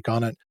another take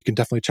on it, you can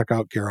definitely check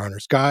out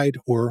Garana's guide,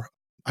 or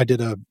I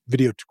did a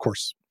video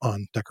course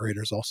on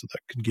decorators also that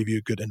can give you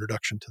a good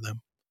introduction to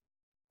them.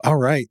 All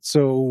right.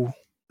 So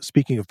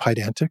speaking of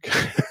Pydantic,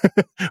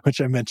 which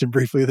I mentioned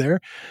briefly there,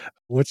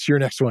 what's your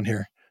next one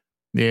here?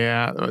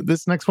 Yeah,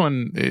 this next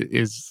one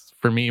is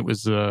for me. It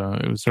was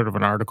sort of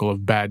an article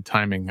of bad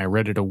timing. I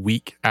read it a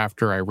week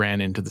after I ran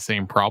into the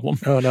same problem,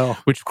 Oh, no.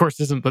 which of course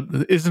isn't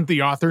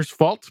the author's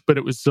fault, but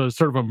it was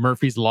sort of a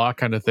Murphy's Law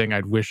kind of thing.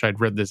 I'd wish I'd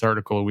read this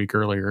article a week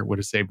earlier. It would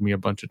have saved me a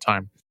bunch of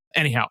time.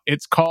 Anyhow,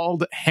 it's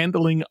called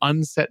 "Handling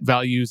Unset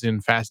Values in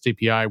Fast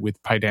API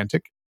with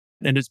Pydantic,"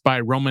 and it's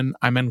by Roman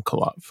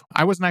Imenkulov.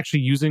 I wasn't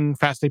actually using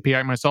Fast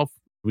API myself.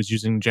 Was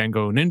using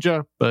Django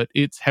Ninja, but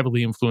it's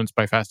heavily influenced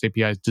by Fast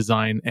API's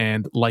design,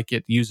 and like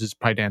it uses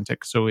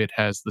Pydantic, so it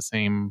has the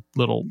same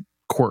little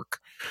quirk.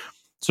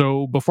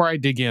 So before I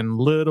dig in, a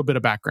little bit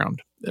of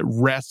background.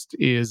 REST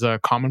is a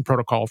common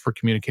protocol for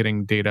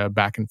communicating data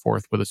back and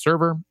forth with a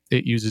server.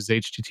 It uses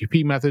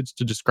HTTP methods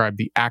to describe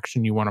the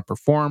action you want to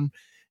perform,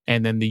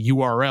 and then the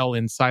URL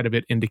inside of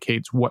it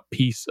indicates what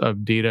piece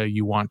of data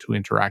you want to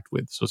interact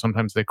with. So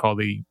sometimes they call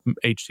the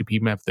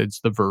HTTP methods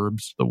the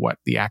verbs, the what,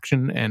 the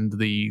action, and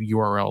the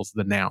URLs,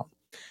 the noun.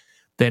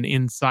 Then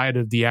inside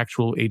of the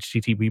actual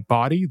HTTP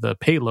body, the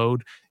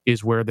payload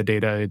is where the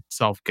data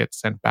itself gets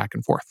sent back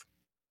and forth.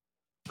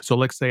 So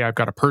let's say I've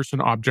got a person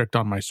object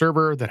on my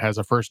server that has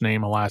a first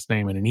name, a last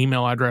name, and an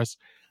email address.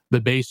 The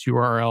base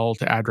URL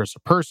to address a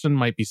person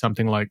might be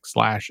something like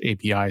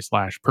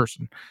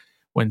 /API/person.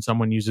 When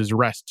someone uses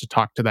REST to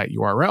talk to that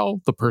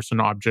URL, the person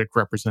object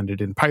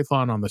represented in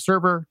Python on the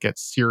server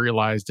gets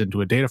serialized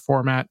into a data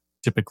format,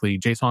 typically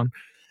JSON,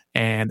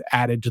 and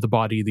added to the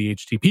body of the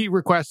HTTP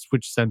request,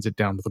 which sends it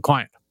down to the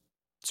client.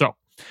 So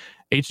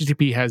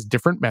HTTP has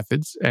different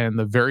methods, and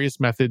the various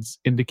methods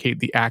indicate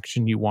the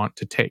action you want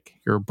to take.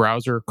 Your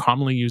browser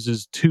commonly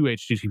uses two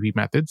HTTP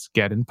methods,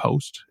 get and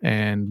post,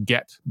 and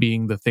get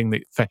being the thing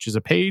that fetches a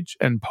page,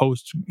 and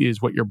post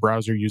is what your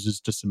browser uses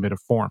to submit a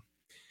form.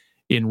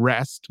 In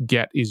REST,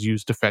 get is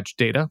used to fetch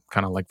data,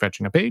 kind of like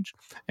fetching a page,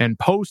 and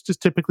post is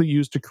typically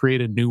used to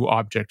create a new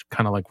object,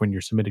 kind of like when you're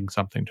submitting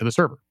something to the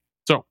server.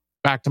 So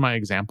back to my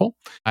example.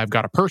 I've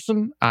got a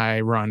person.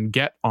 I run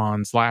get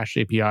on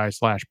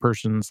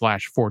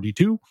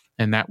 /API/person/42,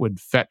 and that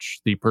would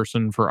fetch the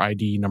person for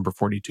ID number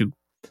 42.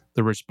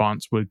 The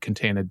response would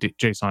contain a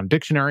JSON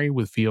dictionary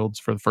with fields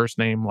for the first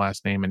name,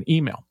 last name, and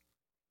email.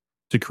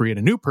 To create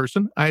a new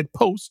person, I'd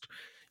post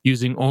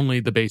using only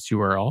the base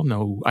URL,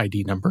 no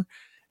ID number,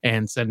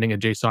 and sending a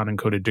JSON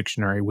encoded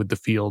dictionary with the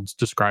fields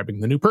describing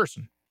the new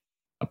person.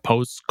 A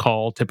post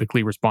call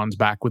typically responds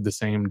back with the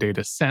same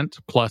data sent,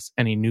 plus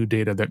any new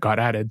data that got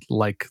added,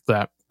 like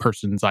that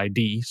person's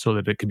ID, so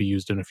that it could be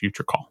used in a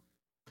future call.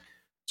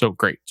 So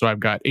great. So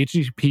I've got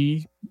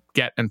HTTP,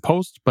 get, and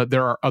post, but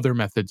there are other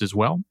methods as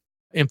well.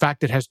 In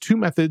fact, it has two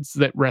methods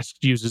that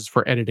REST uses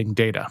for editing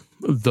data.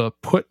 The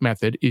put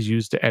method is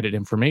used to edit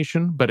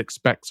information, but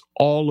expects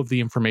all of the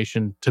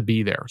information to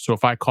be there. So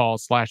if I call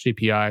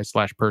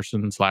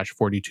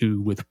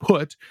 /API/person/42 with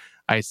put,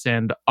 I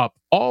send up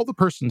all the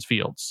person's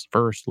fields,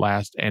 first,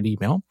 last, and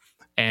email.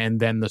 And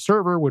then the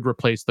server would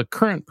replace the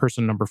current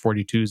person number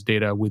 42's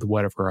data with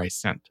whatever I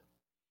sent.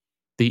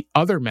 The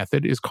other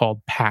method is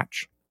called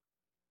patch.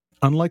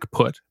 Unlike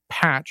put,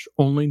 patch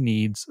only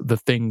needs the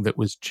thing that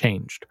was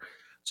changed.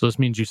 So this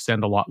means you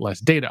send a lot less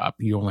data up.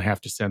 You only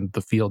have to send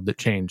the field that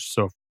changed.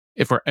 So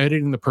if we're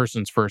editing the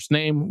person's first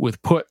name,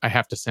 with put, I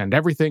have to send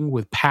everything.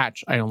 With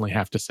patch, I only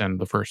have to send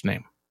the first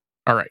name.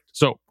 All right,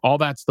 so all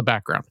that's the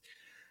background.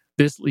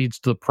 This leads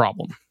to the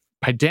problem.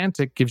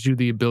 Pydantic gives you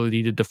the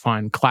ability to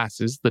define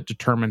classes that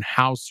determine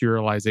how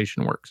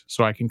serialization works.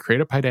 So I can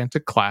create a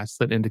Pydantic class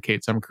that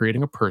indicates I'm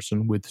creating a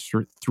person with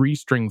 3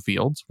 string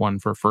fields, one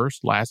for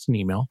first, last, and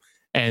email,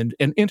 and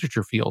an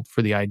integer field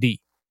for the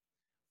ID.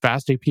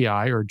 Fast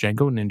API or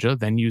Django Ninja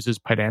then uses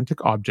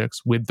Pydantic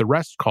objects with the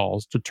REST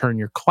calls to turn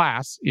your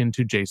class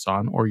into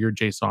JSON or your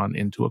JSON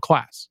into a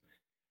class.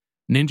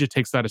 Ninja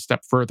takes that a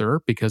step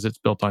further because it's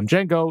built on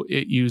Django.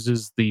 It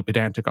uses the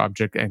Pydantic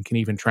object and can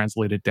even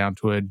translate it down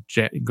to a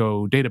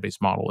Django database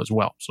model as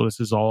well. So this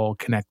is all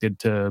connected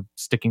to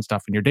sticking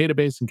stuff in your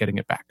database and getting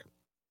it back.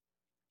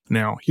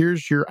 Now,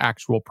 here's your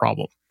actual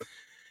problem.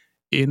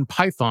 In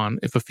Python,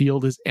 if a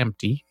field is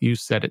empty, you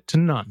set it to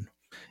none.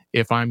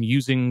 If I'm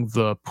using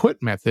the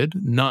put method,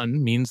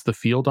 none means the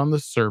field on the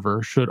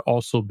server should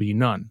also be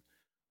none.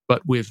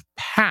 But with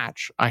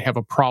patch, I have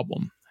a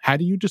problem. How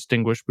do you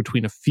distinguish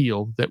between a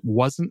field that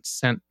wasn't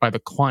sent by the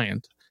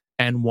client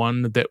and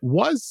one that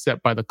was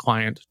set by the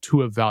client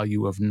to a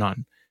value of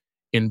none?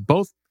 In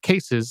both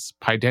cases,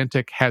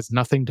 Pydantic has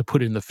nothing to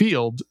put in the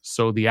field,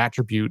 so the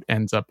attribute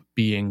ends up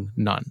being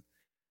none.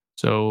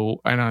 So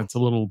I know it's a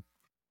little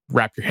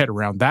wrap your head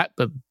around that,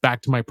 but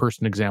back to my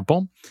person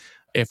example.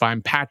 If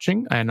I'm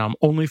patching and I'm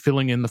only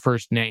filling in the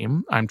first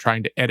name, I'm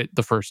trying to edit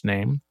the first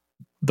name,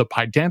 the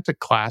Pydantic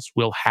class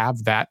will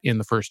have that in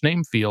the first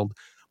name field,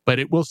 but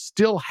it will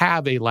still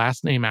have a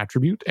last name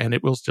attribute and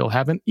it will still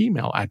have an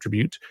email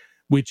attribute,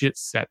 which it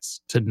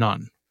sets to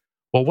none.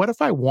 Well, what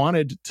if I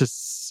wanted to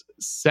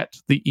set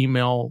the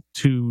email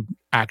to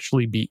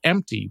actually be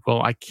empty?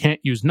 Well, I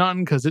can't use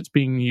none because it's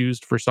being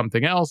used for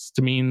something else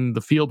to mean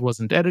the field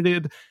wasn't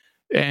edited,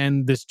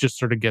 and this just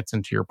sort of gets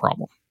into your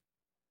problem.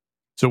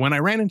 So when I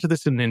ran into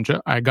this in Ninja,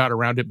 I got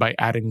around it by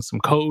adding some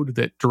code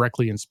that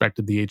directly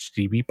inspected the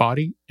HTTP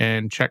body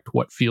and checked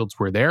what fields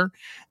were there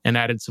and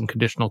added some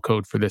conditional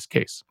code for this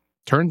case.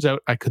 Turns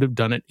out I could have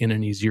done it in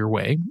an easier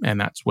way,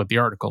 and that's what the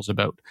article's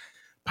about.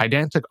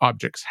 Pydantic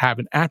objects have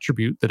an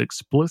attribute that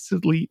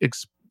explicitly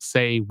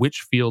say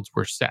which fields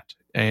were set,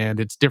 and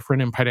it's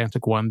different in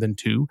Pydantic 1 than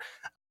 2.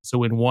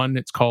 So in 1,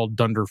 it's called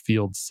dunder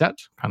field set,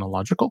 kind of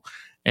logical,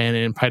 and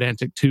in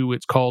Pydantic 2,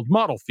 it's called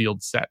model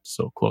field set,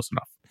 so close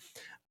enough.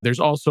 There's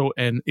also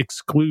an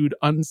exclude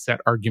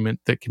unset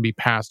argument that can be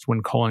passed when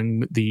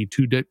calling the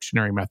two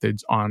dictionary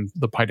methods on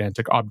the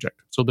Pydantic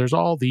object. So there's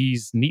all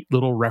these neat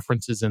little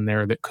references in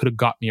there that could have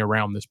got me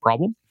around this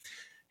problem.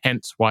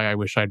 Hence why I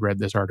wish I'd read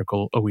this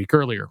article a week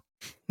earlier.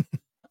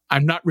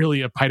 I'm not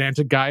really a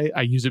Pydantic guy.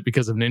 I use it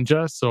because of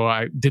Ninja, so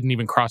I didn't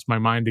even cross my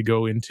mind to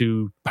go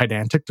into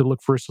Pydantic to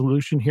look for a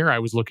solution here. I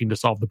was looking to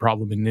solve the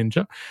problem in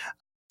Ninja.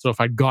 So if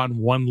I'd gone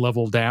one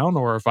level down,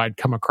 or if I'd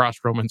come across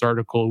Roman's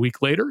article a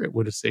week later, it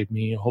would have saved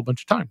me a whole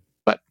bunch of time.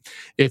 But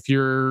if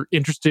you're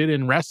interested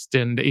in REST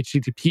and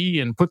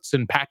HTTP and puts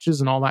and patches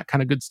and all that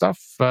kind of good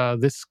stuff,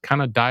 this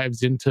kind of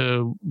dives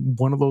into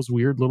one of those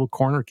weird little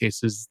corner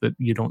cases that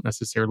you don't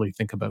necessarily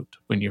think about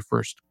when you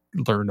first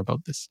learn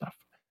about this stuff.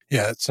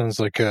 Yeah, it sounds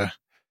like a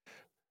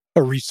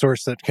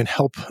resource that can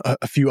help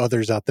a few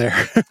others out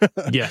there.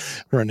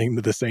 Yes. Running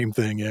the same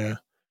thing, yeah.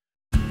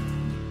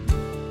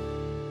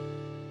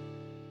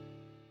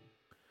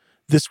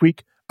 This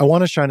week, I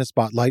want to shine a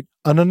spotlight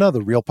on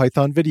another Real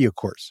Python video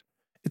course.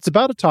 It's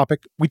about a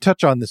topic we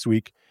touch on this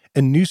week,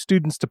 and new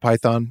students to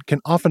Python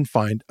can often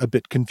find a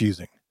bit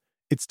confusing.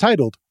 It's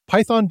titled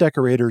Python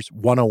Decorators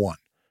 101.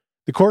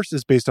 The course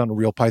is based on a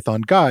Real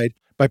Python guide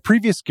by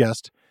previous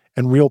guest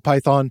and Real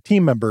Python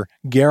team member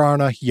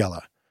Gerarna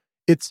Hiela.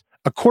 It's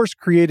a course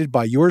created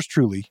by yours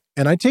truly,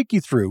 and I take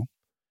you through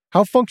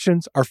how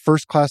functions are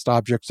first-class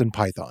objects in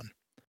Python,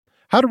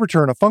 how to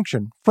return a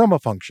function from a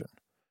function,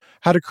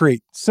 how to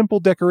create simple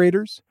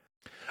decorators,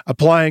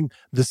 applying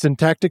the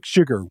syntactic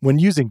sugar when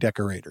using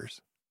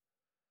decorators,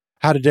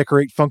 how to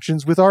decorate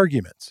functions with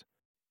arguments,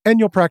 and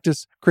you'll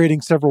practice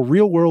creating several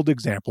real-world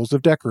examples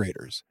of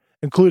decorators,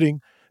 including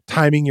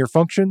timing your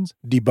functions,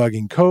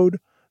 debugging code,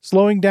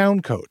 slowing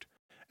down code,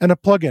 and a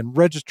plugin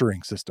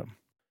registering system.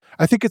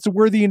 I think it's a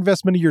worthy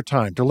investment of your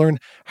time to learn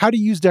how to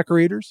use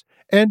decorators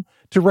and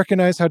to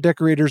recognize how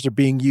decorators are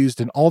being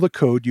used in all the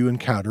code you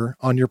encounter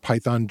on your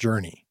Python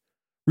journey.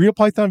 Real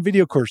Python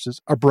video courses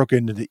are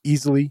broken into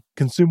easily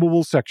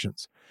consumable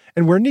sections,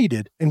 and where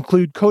needed,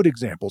 include code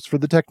examples for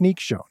the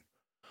techniques shown.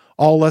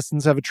 All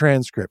lessons have a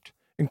transcript,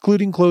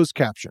 including closed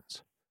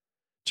captions.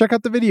 Check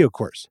out the video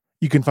course.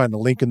 You can find a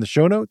link in the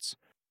show notes,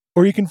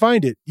 or you can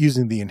find it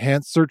using the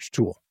enhanced search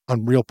tool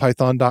on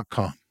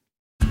realpython.com.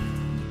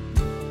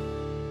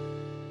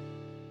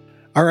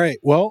 All right,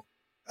 well,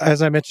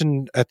 as I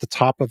mentioned at the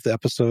top of the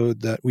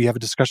episode, that we have a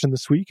discussion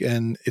this week,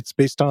 and it's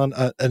based on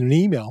an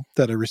email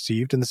that I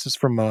received, and this is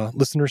from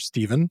listener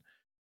Steven.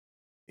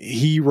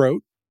 He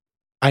wrote,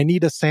 I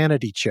need a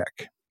sanity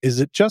check. Is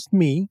it just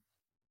me,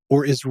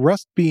 or is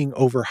Rust being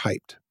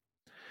overhyped?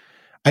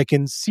 I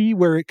can see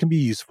where it can be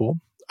useful.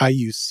 I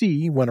use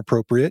C when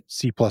appropriate,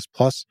 C++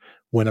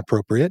 when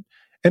appropriate,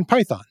 and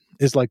Python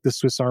is like the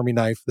Swiss Army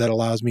knife that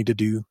allows me to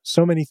do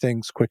so many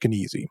things quick and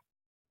easy.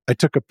 I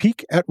took a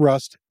peek at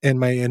Rust, and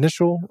my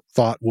initial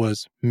thought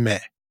was meh.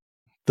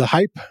 The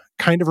hype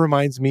kind of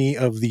reminds me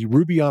of the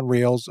Ruby on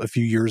Rails a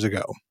few years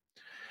ago.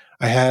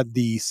 I had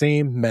the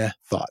same meh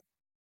thought.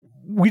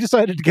 We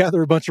decided to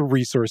gather a bunch of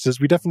resources.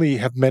 We definitely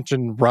have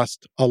mentioned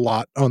Rust a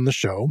lot on the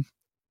show.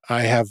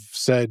 I have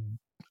said,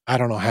 I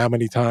don't know how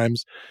many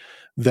times,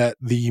 that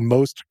the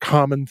most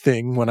common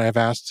thing when I've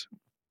asked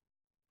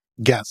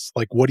guests,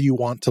 like, what do you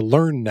want to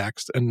learn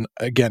next? And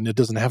again, it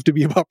doesn't have to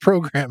be about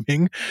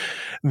programming.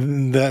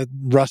 That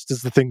Rust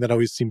is the thing that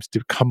always seems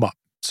to come up.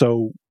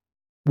 So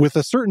with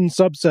a certain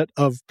subset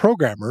of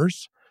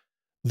programmers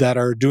that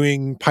are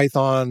doing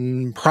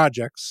Python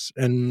projects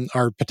and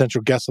are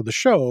potential guests of the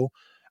show,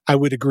 I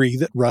would agree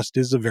that Rust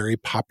is a very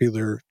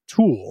popular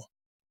tool.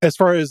 As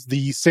far as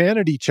the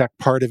sanity check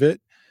part of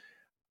it,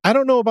 I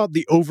don't know about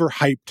the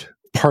overhyped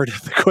part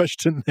of the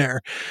question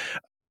there.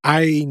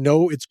 I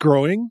know it's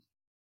growing.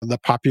 The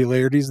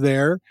popularity's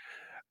there.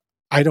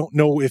 I don't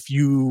know if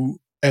you,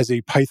 as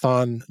a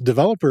Python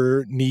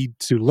developer, need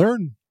to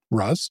learn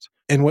Rust.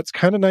 And what's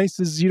kind of nice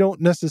is you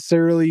don't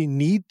necessarily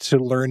need to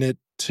learn it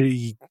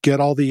to get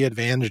all the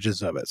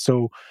advantages of it.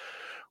 So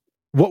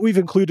what we've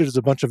included is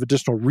a bunch of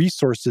additional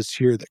resources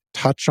here that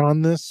touch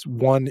on this.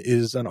 One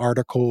is an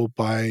article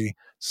by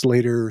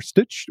Slater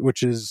Stitch,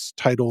 which is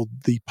titled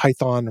The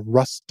Python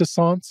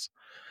Rustissance.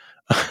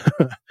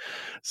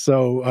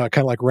 So kind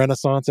of like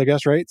Renaissance, I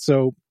guess, right?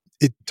 So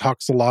it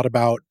talks a lot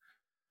about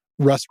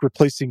Rust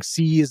replacing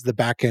C as the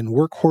backend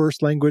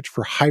workhorse language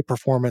for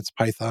high-performance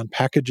Python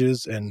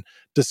packages and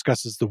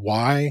discusses the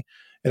why.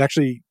 It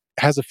actually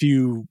has a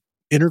few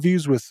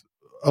interviews with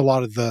a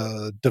lot of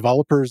the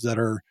developers that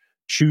are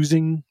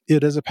choosing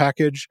it as a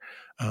package.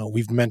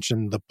 We've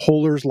mentioned the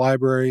Polars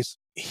libraries.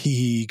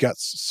 He got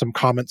some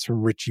comments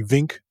from Richie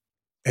Vink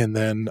And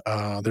then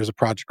there's a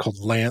project called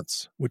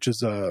Lance, which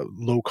is a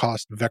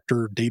low-cost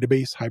vector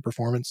database,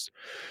 high-performance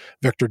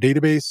vector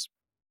database.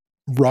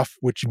 Rough,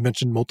 which you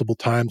mentioned multiple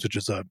times, which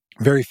is a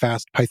very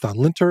fast Python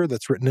linter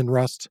that's written in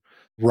Rust.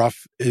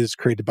 Rough is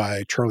created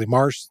by Charlie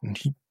Marsh, and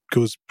he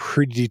goes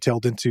pretty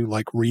detailed into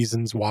like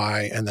reasons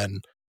why. And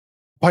then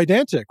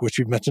Pydantic, which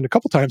you've mentioned a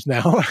couple times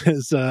now,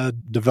 is a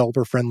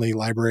developer-friendly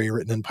library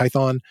written in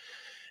Python.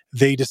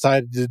 They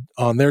decided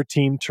on their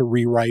team to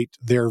rewrite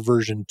their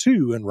version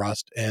 2 in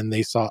Rust, and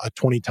they saw a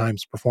 20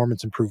 times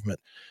performance improvement.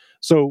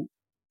 So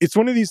it's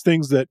one of these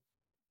things that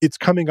it's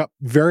coming up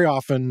very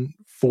often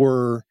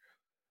for,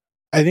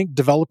 I think,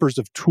 developers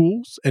of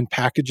tools and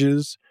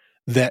packages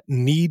that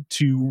need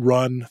to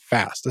run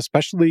fast,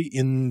 especially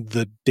in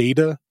the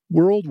data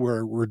world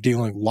where we're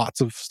dealing with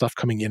lots of stuff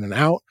coming in and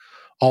out.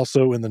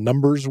 Also in the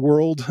numbers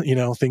world,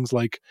 things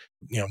like,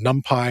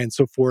 NumPy and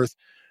so forth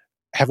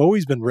have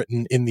always been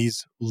written in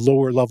these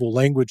lower level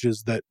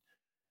languages that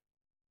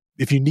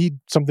if you need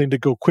something to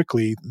go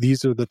quickly,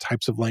 these are the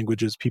types of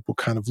languages people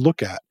kind of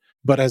look at.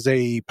 But as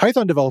a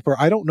Python developer,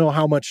 I don't know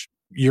how much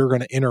you're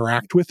going to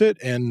interact with it.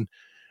 And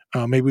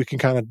maybe we can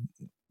kind of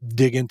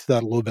dig into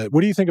that a little bit.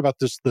 What do you think about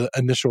the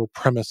initial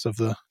premise of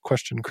the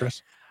question,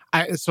 Chris?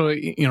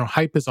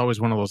 Hype is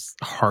always one of those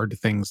hard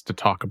things to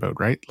talk about,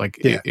 right? Like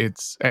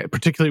it's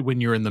particularly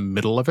when you're in the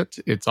middle of it,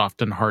 it's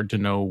often hard to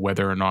know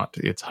whether or not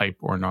it's hype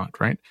or not,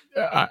 right?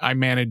 I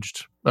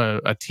managed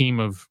a team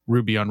of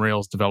Ruby on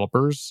Rails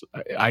developers.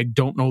 I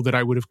don't know that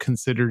I would have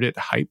considered it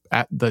hype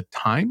at the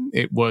time.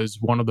 It was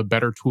one of the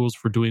better tools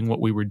for doing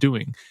what we were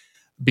doing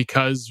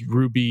because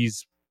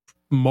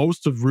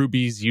most of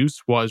Ruby's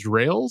use was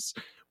Rails.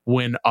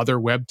 When other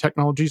web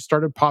technologies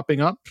started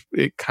popping up,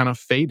 it kind of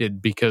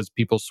faded because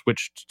people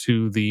switched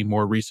to the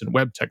more recent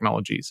web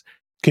technologies.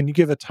 Can you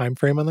give a time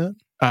frame on that?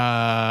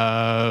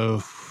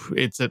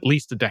 It's at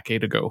least a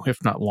decade ago,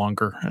 if not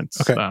longer.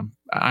 Okay.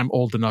 I'm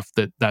old enough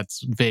that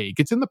that's vague.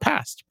 It's in the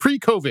past,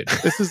 pre-COVID.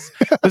 This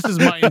is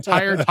my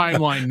entire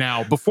timeline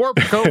now. Before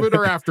COVID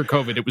or after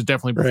COVID, it was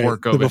definitely before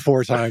COVID. The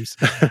before times.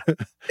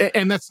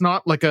 And that's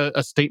not like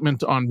a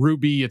statement on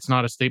Ruby. It's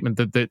not a statement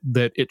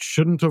that it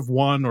shouldn't have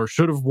won or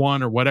should have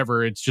won or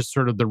whatever. It's just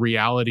sort of the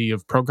reality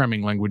of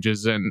programming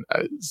languages. And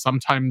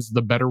sometimes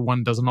the better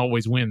one doesn't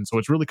always win. So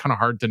it's really kind of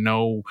hard to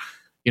know,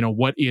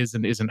 what is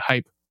and isn't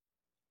hype.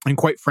 And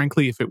quite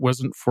frankly, if it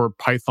wasn't for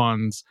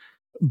Python's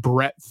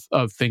breadth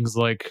of things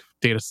like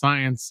data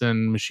science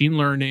and machine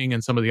learning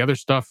and some of the other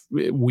stuff,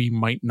 we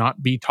might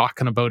not be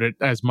talking about it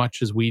as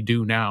much as we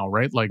do now,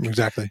 right? Like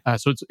exactly.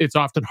 So it's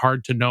often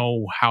hard to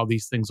know how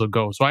these things will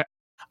go. So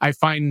I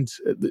find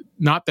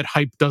not that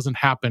hype doesn't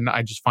happen.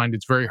 I just find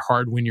it's very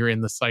hard when you're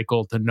in the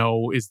cycle to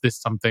know, is this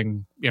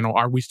something,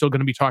 are we still going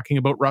to be talking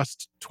about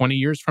Rust 20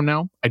 years from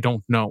now? I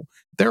don't know.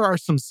 There are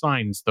some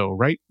signs though,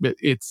 right?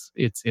 It's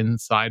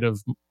inside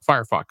of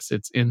Firefox.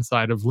 It's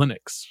inside of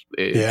Linux.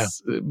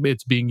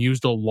 It's being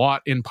used a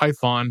lot in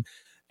Python,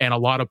 and a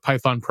lot of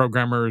Python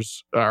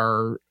programmers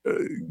are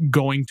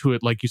going to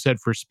it, like you said,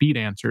 for speed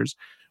answers.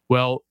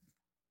 Well,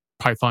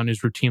 Python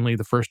is routinely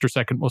the first or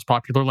second most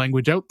popular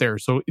language out there.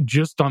 So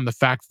just on the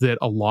fact that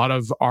a lot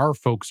of our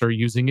folks are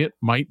using it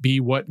might be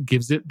what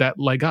gives it that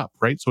leg up,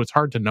 right? So it's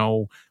hard to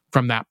know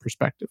from that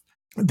perspective.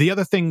 The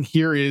other thing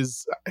here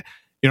is,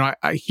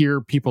 I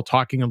hear people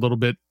talking a little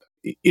bit,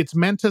 it's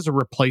meant as a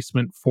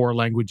replacement for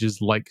languages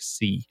like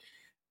C.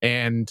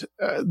 And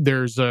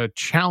there's a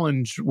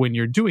challenge when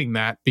you're doing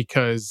that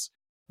because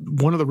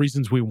one of the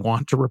reasons we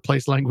want to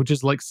replace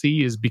languages like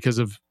C is because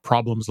of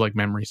problems like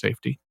memory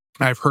safety.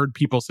 I've heard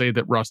people say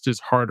that Rust is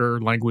harder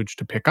language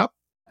to pick up,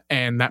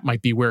 and that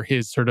might be where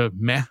his sort of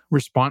meh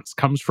response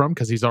comes from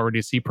because he's already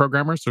a C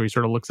programmer. So he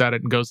sort of looks at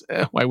it and goes,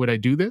 why would I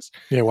do this?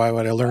 Yeah, why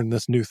would I learn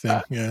this new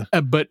thing?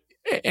 But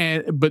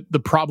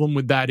the problem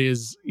with that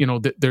is,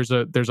 there's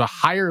a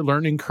higher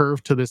learning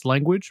curve to this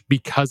language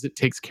because it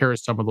takes care of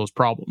some of those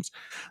problems.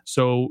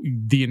 So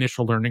the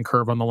initial learning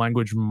curve on the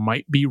language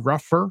might be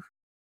rougher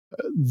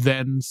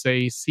than,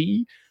 say,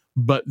 C,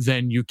 but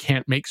then you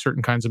can't make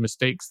certain kinds of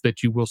mistakes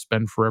that you will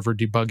spend forever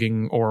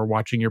debugging or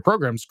watching your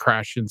programs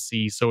crash in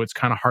C. So it's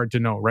kind of hard to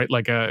know, right?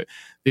 Like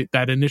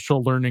that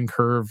initial learning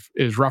curve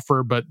is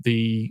rougher, but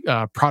the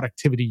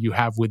productivity you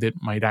have with it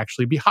might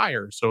actually be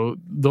higher. So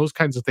those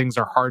kinds of things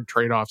are hard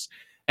trade-offs.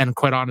 And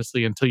quite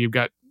honestly, until you've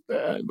got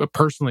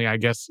personally, I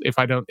guess if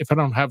I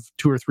don't have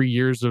 2 or 3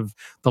 years of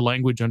the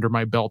language under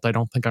my belt, I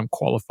don't think I'm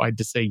qualified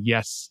to say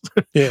yes.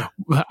 Yeah,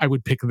 I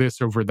would pick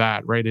this over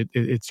that, right?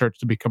 It starts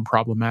to become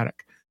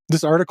problematic.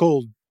 This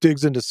article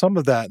digs into some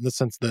of that in the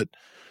sense that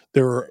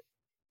there are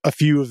a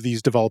few of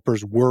these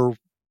developers were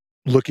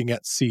looking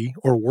at C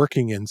or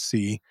working in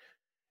C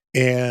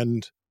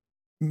and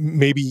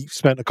maybe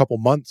spent a couple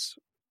months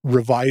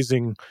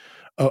revising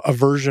a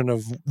version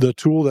of the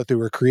tool that they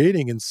were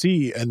creating in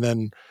C and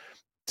then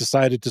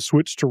decided to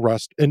switch to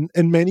Rust. And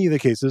in many of the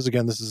cases,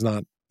 again, this is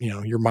not,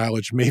 your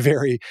mileage may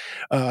vary,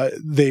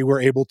 they were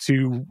able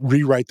to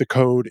rewrite the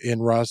code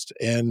in Rust.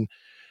 And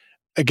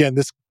again,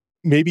 this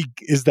maybe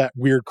is that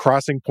weird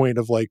crossing point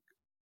of like,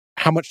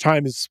 how much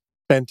time is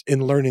spent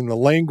in learning the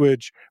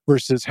language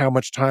versus how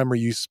much time are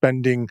you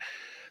spending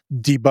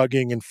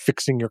debugging and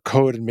fixing your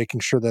code and making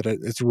sure that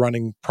it's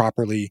running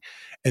properly.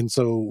 And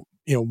so,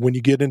 when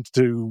you get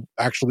into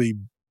actually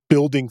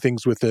building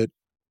things with it,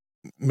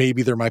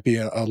 maybe there might be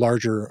a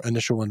larger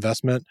initial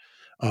investment.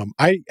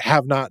 I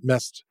have not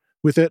messed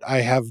with it.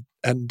 I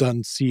haven't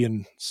done C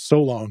in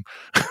so long,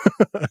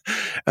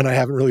 and I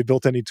haven't really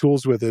built any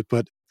tools with it.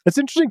 But it's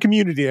an interesting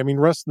community. I mean,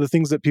 Rust, the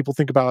things that people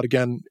think about,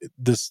 again,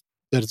 that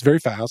it's very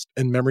fast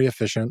and memory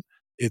efficient.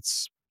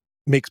 It's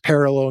makes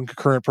parallel and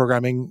concurrent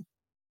programming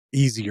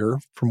easier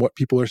from what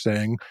people are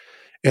saying.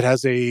 It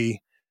has a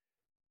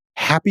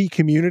happy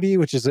community,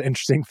 which is an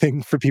interesting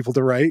thing for people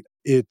to write.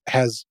 It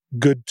has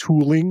good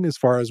tooling as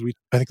far as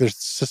I think there's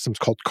systems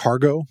called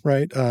Cargo,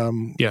 right?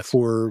 Yes.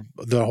 For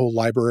the whole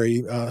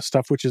library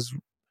stuff, which is,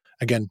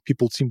 again,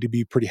 people seem to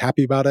be pretty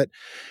happy about it.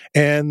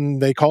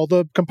 And they call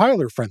the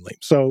compiler friendly.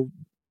 So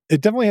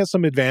it definitely has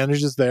some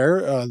advantages there.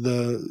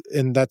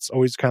 And that's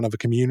always kind of a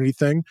community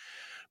thing.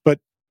 But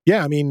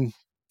yeah, I mean,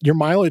 your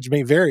mileage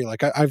may vary.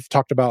 Like I've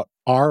talked about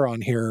R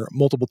on here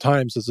multiple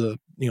times as a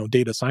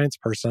data science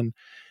person,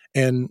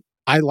 and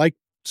I like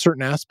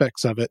certain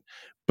aspects of it,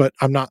 but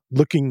I'm not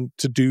looking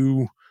to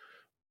do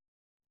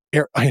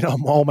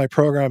all my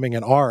programming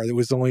in R. It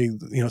was only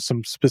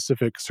some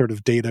specific sort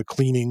of data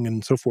cleaning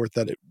and so forth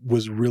that it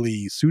was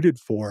really suited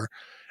for.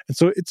 And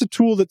so it's a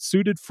tool that's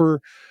suited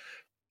for,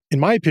 in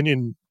my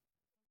opinion,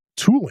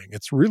 tooling.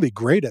 It's really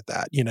great at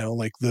that,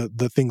 like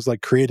the things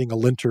like creating a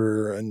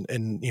linter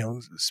and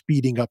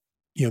speeding up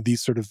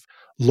these sort of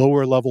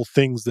lower level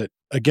things that,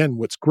 again,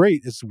 what's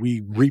great is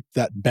we reap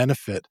that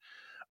benefit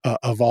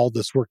of all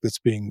this work that's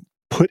being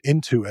put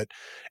into it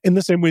in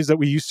the same ways that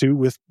we used to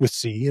with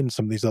C and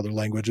some of these other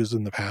languages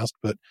in the past.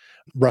 But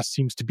Rust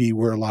seems to be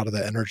where a lot of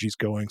the energy is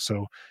going.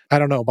 So I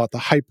don't know about the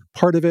hype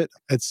part of it.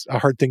 It's a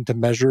hard thing to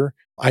measure.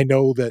 I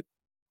know that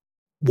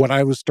when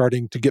I was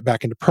starting to get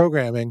back into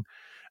programming,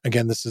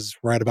 again, this is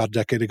right about a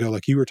decade ago,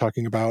 like you were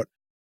talking about,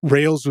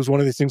 Rails was one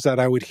of these things that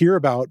I would hear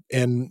about.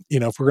 And,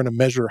 if we're going to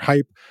measure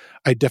hype,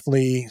 I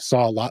definitely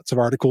saw lots of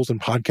articles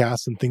and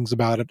podcasts and things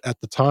about it at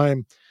the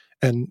time.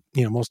 And,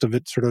 most of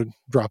it sort of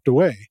dropped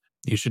away.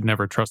 You should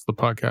never trust the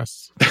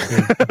podcasts.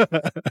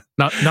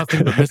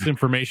 Nothing but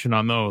misinformation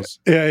on those.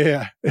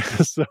 Yeah.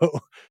 So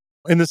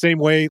in the same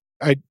way,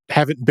 I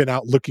haven't been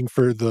out looking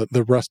for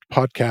the Rust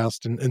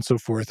podcast and so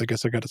forth. I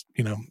guess I got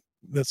to,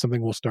 that's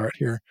something we'll start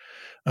here.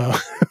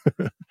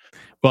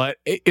 But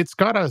it's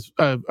got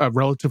a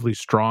relatively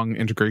strong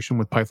integration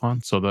with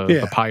Python. So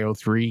the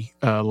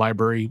Py03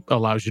 library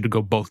allows you to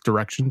go both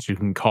directions. You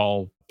can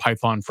call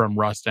Python from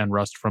Rust and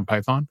Rust from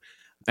Python.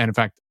 And in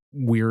fact,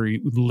 we're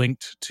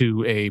linked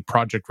to a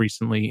project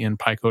recently in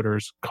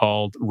PyCoders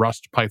called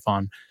Rust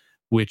Python,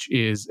 which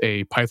is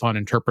a Python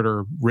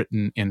interpreter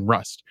written in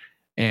Rust.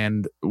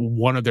 And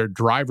one of their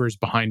drivers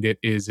behind it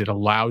is it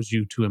allows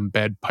you to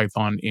embed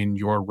Python in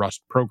your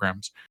Rust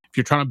programs. If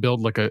you're trying to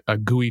build like a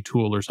GUI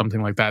tool or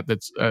something like that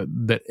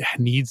that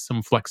needs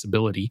some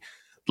flexibility,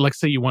 let's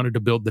say you wanted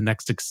to build the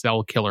next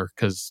Excel killer,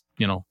 because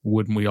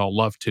wouldn't we all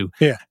love to?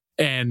 Yeah.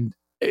 And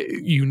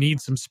you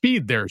need some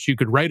speed there. So you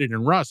could write it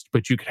in Rust,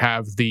 but you could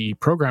have the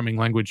programming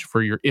language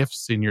for your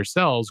ifs in your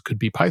cells could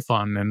be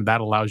Python, and that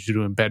allows you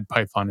to embed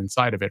Python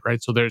inside of it,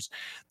 right? So there's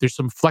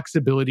some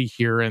flexibility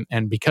here,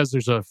 and because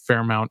there's a fair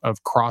amount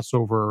of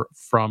crossover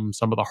from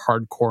some of the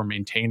hardcore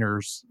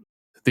maintainers.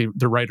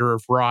 The writer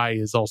of Rye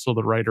is also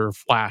the writer of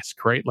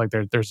Flask, right? Like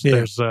there's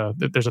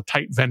a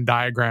tight Venn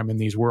diagram in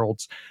these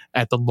worlds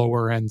at the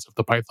lower ends of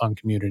the Python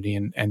community,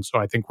 and so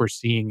I think we're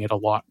seeing it a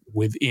lot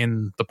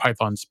within the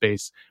Python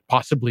space,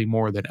 possibly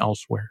more than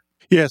elsewhere.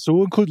 Yeah, so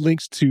we'll include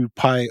links to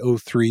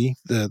Py03,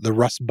 the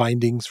Rust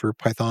bindings for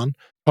Python.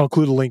 I'll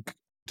include a link that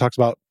talks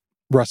about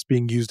Rust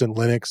being used in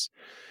Linux,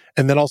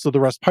 and then also the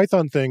Rust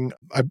Python thing.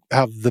 I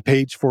have the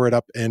page for it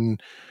up,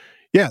 and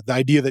yeah, the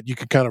idea that you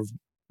could kind of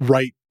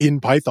write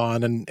in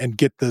Python and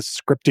get the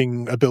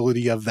scripting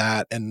ability of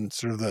that and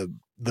sort of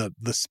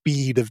the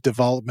speed of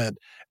development,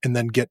 and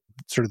then get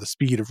sort of the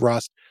speed of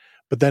Rust,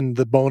 but then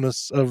the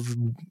bonus of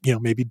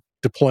maybe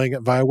deploying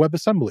it via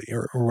WebAssembly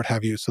or what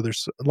have you. So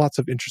there's lots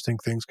of interesting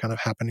things kind of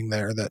happening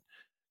there that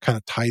kind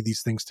of tie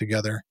these things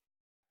together.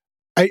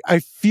 I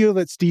feel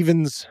that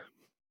Stephen's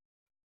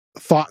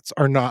thoughts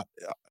are not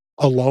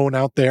alone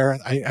out there.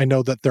 I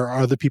know that there are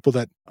other people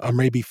that are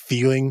maybe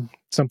feeling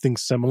something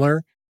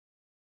similar.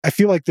 I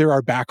feel like there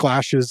are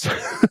backlashes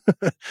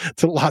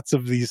to lots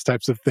of these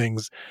types of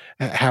things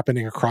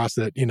happening across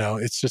it.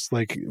 It's just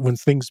like when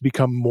things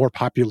become more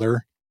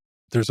popular,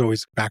 there's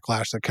always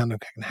backlash that kind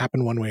of can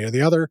happen one way or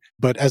the other.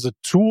 But as a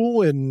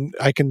tool, and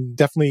I can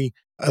definitely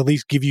at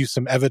least give you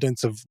some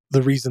evidence of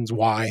the reasons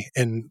why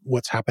and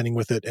what's happening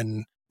with it,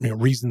 and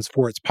reasons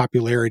for its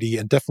popularity,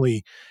 and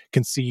definitely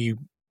can see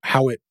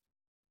how it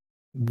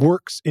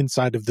works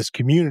inside of this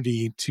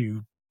community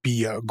to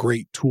be a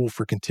great tool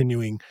for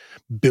continuing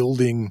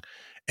building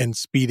and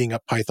speeding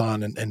up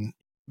Python. And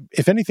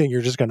if anything,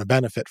 you're just going to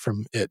benefit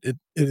from it. It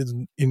is,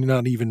 you're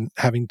not even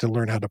having to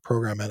learn how to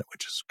program in it,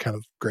 which is kind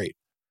of great.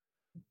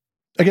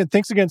 Again,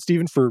 thanks again,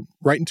 Stephen, for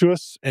writing to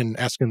us and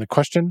asking the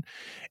question.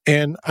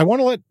 And I want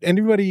to let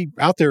anybody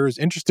out there who's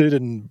interested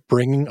in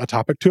bringing a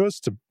topic to us,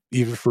 to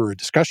either for a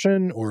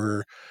discussion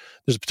or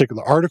there's a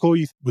particular article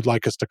you would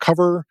like us to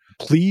cover,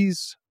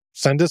 please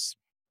send us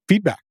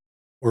feedback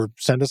or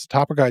send us a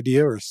topic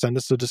idea or send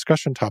us a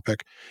discussion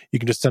topic. You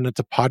can just send it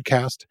to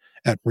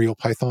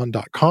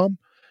podcast@realpython.com.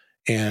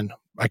 And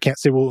I can't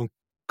say we'll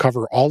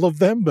cover all of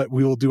them, but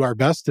we will do our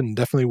best and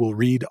definitely will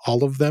read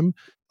all of them.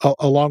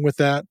 Along with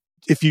that,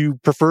 if you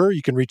prefer,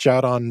 you can reach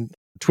out on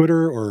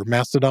Twitter or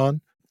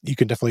Mastodon. You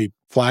can definitely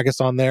flag us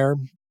on there,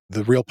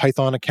 the Real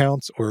Python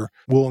accounts, or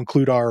we'll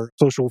include our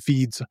social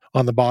feeds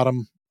on the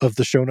bottom of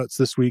the show notes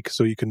this week.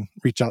 So you can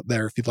reach out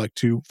there if you'd like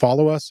to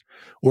follow us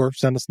or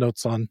send us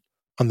notes on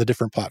the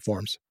different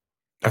platforms.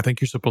 I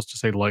think you're supposed to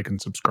say like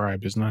and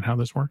subscribe. Isn't that how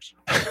this works?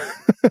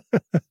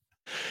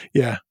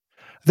 Yeah.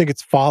 I think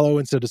it's follow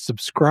instead of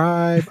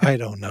subscribe. I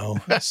don't know.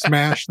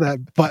 Smash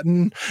that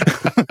button.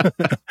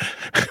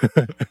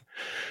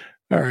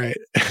 All right.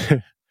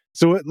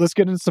 So let's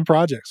get into some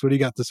projects. What do you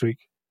got this week?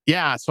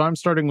 Yeah, so I'm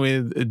starting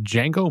with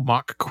Django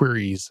mock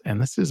queries,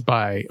 and this is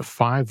by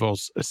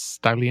Pitfalls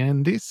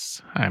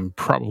Styliandis. I'm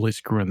probably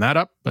screwing that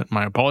up, but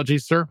my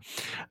apologies, sir.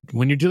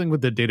 When you're dealing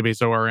with the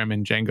database ORM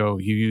in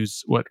Django, you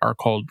use what are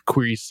called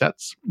query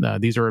sets.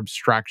 These are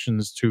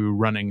abstractions to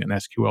running an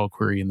SQL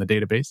query in the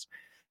database.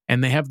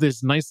 And they have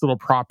this nice little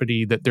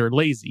property that they're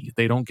lazy.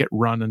 They don't get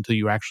run until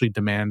you actually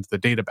demand the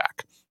data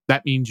back.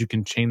 That means you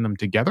can chain them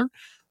together.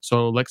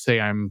 So let's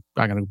say I'm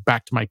going to go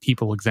back to my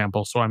people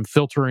example. So I'm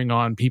filtering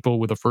on people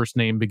with a first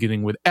name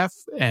beginning with F,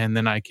 and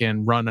then I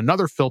can run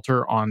another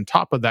filter on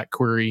top of that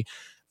query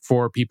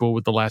for people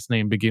with the last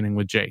name beginning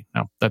with J.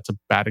 Now, that's a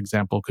bad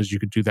example because you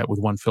could do that with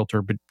one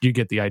filter, but you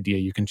get the idea.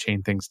 You can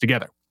chain things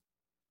together.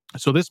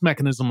 So this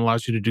mechanism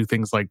allows you to do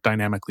things like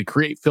dynamically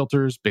create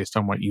filters based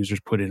on what users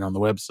put in on the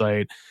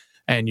website.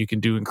 And you can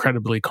do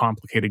incredibly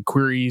complicated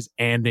queries,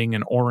 anding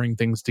and oring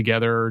things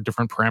together,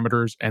 different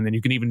parameters. And then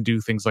you can even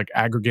do things like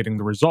aggregating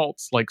the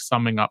results, like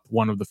summing up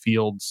one of the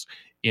fields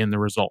in the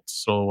results.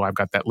 So I've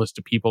got that list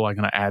of people. I'm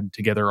going to add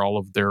together all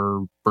of their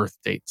birth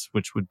dates,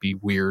 which would be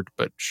weird,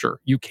 but sure,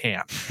 you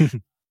can.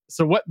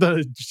 So what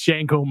the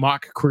Django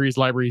mock queries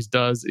libraries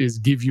does is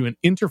give you an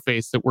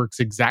interface that works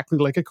exactly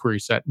like a query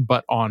set,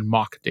 but on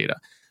mock data.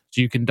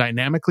 So you can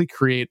dynamically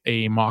create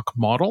a mock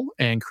model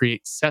and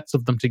create sets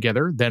of them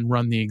together, then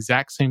run the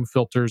exact same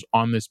filters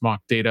on this mock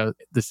data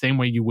the same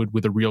way you would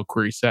with a real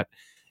query set,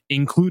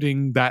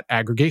 including that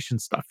aggregation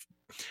stuff.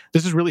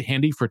 This is really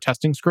handy for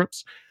testing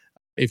scripts.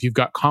 If you've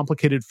got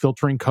complicated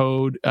filtering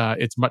code,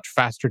 it's much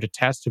faster to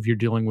test if you're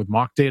dealing with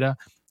mock data.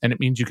 And it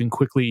means you can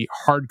quickly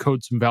hard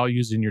code some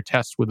values in your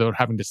test without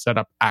having to set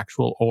up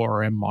actual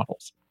ORM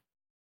models.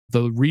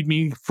 The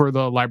README for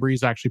the library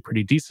is actually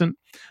pretty decent.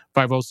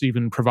 Pitfalls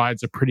even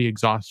provides a pretty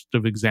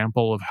exhaustive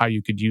example of how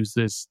you could use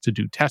this to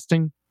do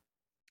testing.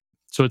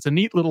 So it's a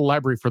neat little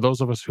library for those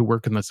of us who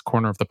work in this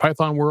corner of the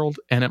Python world,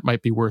 and it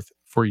might be worth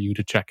for you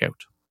to check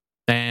out.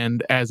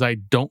 And as I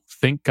don't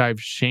think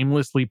I've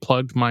shamelessly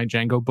plugged my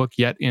Django book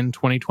yet in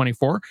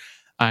 2024,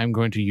 I'm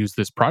going to use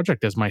this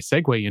project as my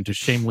segue into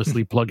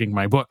shamelessly plugging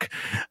my book.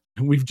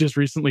 We've just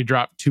recently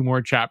dropped 2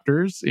 more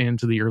chapters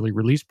into the early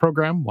release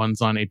program.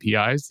 One's on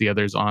APIs, the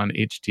other's on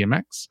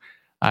HTMX.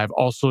 I've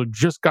also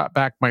just got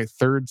back my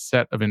 3rd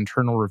set of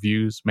internal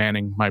reviews.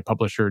 Manning, my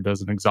publisher,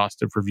 does an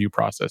exhaustive review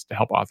process to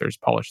help authors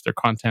polish their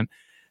content.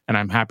 And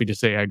I'm happy to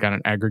say I got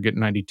an aggregate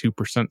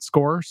 92%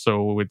 score,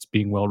 so it's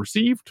being well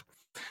received.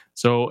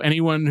 So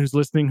anyone who's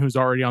listening who's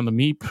already on the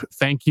MEP,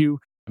 thank you.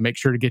 Make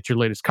sure to get your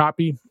latest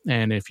copy.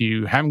 And if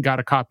you haven't got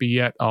a copy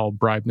yet, I'll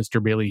bribe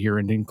Mr. Bailey here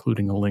into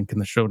including a link in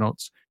the show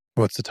notes.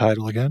 What's the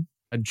title again?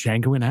 A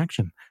Django in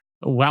Action.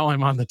 While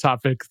I'm on the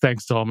topic,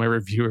 thanks to all my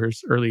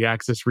reviewers, early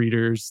access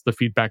readers, the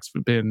feedback's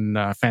been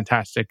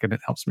fantastic, and it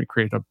helps me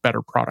create a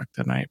better product,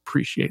 and I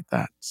appreciate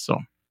that. So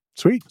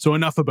sweet. So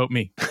enough about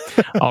me.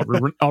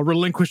 I'll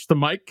relinquish the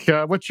mic.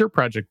 What's your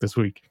project this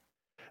week?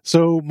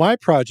 So my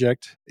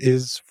project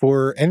is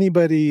for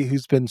anybody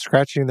who's been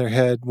scratching their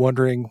head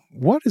wondering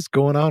what is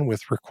going on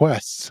with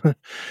requests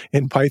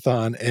in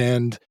Python.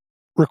 And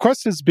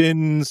requests has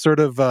been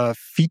sort of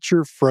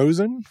feature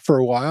frozen for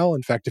a while.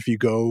 In fact, if you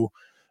go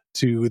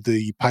to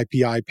the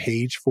PyPI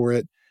page for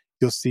it,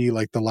 you'll see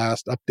like the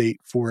last update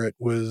for it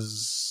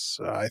was,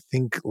 I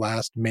think,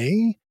 last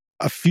May.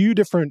 A few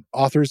different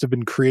authors have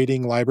been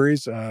creating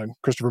libraries.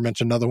 Christopher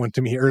mentioned another one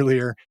to me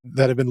earlier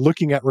that have been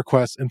looking at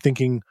requests and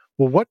thinking,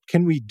 well, what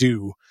can we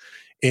do?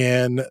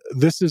 And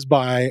this is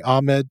by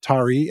Ahmed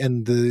Tari,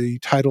 and the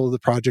title of the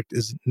project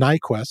is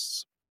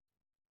Niquests,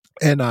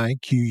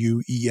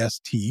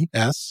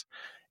 Niquests.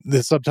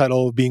 The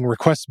subtitle being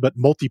Requests but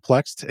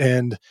Multiplexed.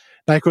 And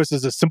Niquests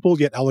is a simple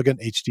yet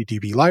elegant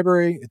HTTP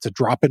library. It's a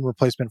drop-in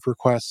replacement for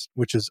requests,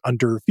 which is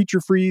under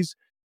feature freeze.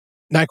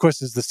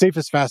 Niquests is the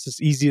safest,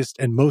 fastest, easiest,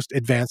 and most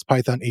advanced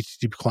Python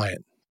HTTP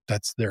client.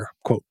 That's their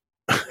quote.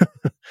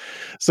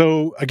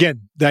 So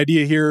again, the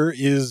idea here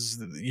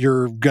is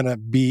you're going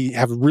to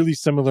have a really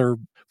similar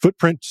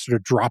footprint sort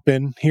of drop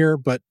in here,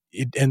 but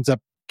it ends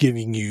up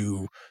giving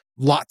you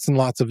lots and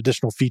lots of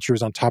additional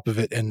features on top of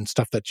it and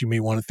stuff that you may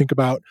want to think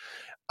about.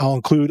 I'll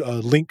include a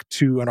link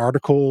to an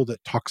article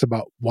that talks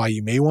about why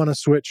you may want to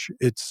switch.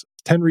 It's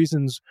 10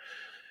 reasons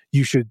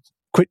you should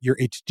quit your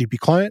HTTP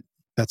client.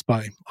 That's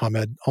by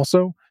Ahmed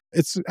also.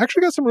 It's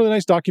actually got some really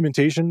nice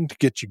documentation to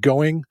get you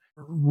going.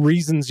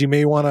 Reasons you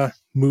may want to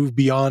move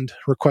beyond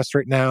requests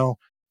right now.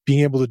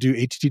 Being able to do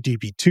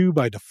HTTP2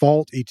 by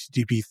default,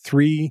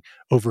 HTTP3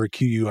 over a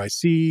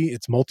QUIC.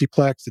 It's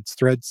multiplex, it's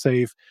thread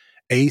safe,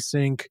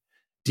 async,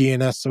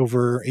 DNS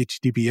over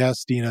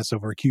HTTPS, DNS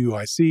over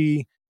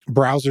QUIC,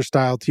 browser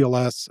style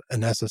TLS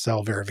and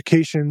SSL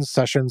verifications,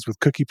 sessions with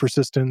cookie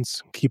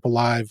persistence, keep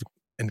alive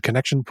and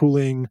connection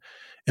pooling,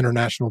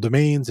 international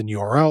domains and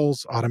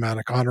URLs,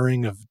 automatic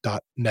honoring of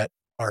 .NET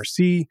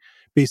RC,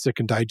 basic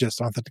and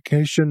digest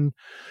authentication,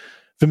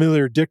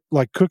 familiar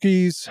like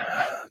cookies,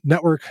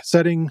 network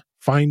setting,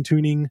 fine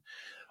tuning,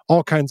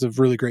 all kinds of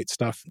really great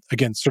stuff.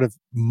 Again, sort of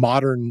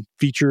modern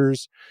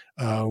features.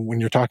 When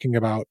you're talking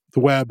about the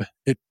web,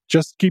 it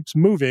just keeps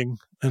moving.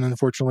 And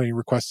unfortunately,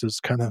 requests is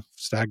kind of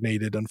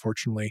stagnated,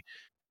 unfortunately.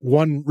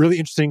 One really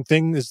interesting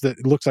thing is that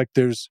it looks like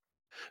there's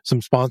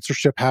some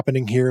sponsorship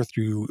happening here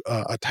through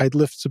a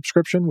Tidelift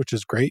subscription, which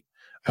is great.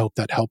 I hope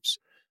that helps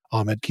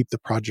Ahmed keep the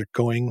project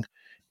going.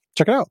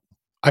 Check it out.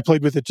 I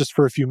played with it just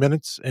for a few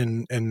minutes,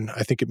 and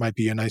I think it might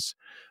be a nice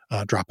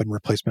drop-in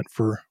replacement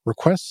for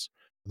requests.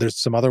 There's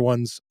some other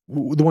ones.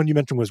 The one you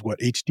mentioned was what,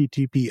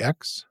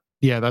 HTTPX?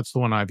 Yeah, that's the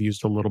one I've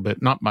used a little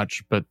bit. Not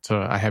much, but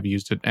I have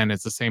used it. And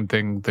it's the same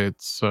thing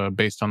that's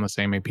based on the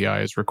same API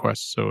as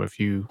requests. So if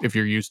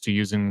you're used to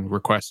using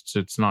requests,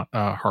 it's not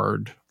a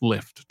hard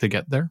lift to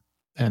get there.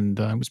 And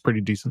it was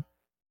pretty decent.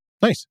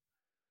 Nice.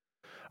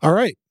 All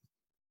right.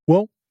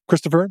 Well,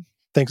 Christopher,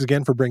 thanks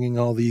again for bringing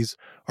all these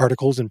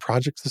articles and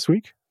projects this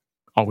week.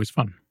 Always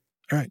fun.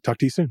 All right. Talk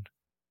to you soon.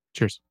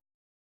 Cheers.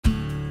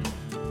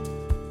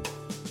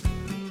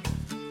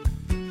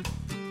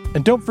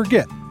 And don't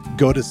forget,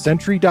 go to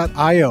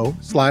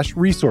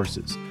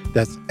sentry.io/resources.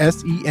 That's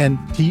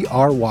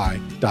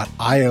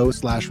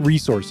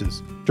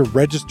sentry.io/resources to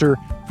register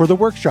for the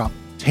workshop,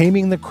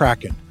 Taming the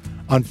Kraken,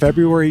 on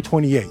February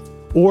 28th,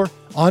 or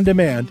on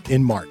demand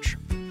in March.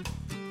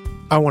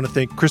 I want to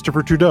thank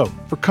Christopher Trudeau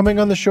for coming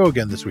on the show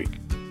again this week.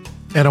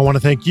 And I want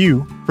to thank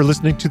you for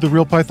listening to the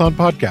Real Python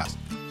Podcast.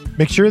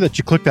 Make sure that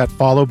you click that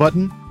follow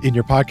button in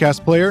your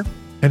podcast player.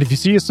 And if you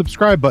see a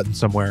subscribe button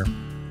somewhere,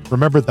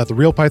 remember that the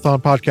Real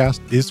Python Podcast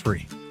is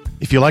free.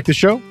 If you like the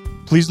show,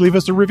 please leave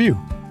us a review.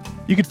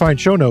 You can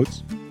find show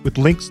notes with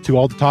links to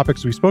all the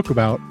topics we spoke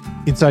about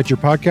inside your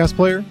podcast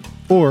player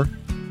or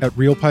at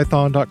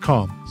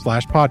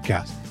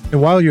realpython.com/podcast.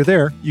 And while you're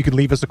there, you can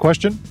leave us a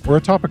question or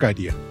a topic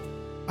idea.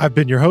 I've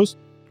been your host,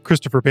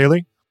 Christopher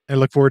Bailey, and I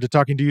look forward to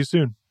talking to you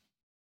soon.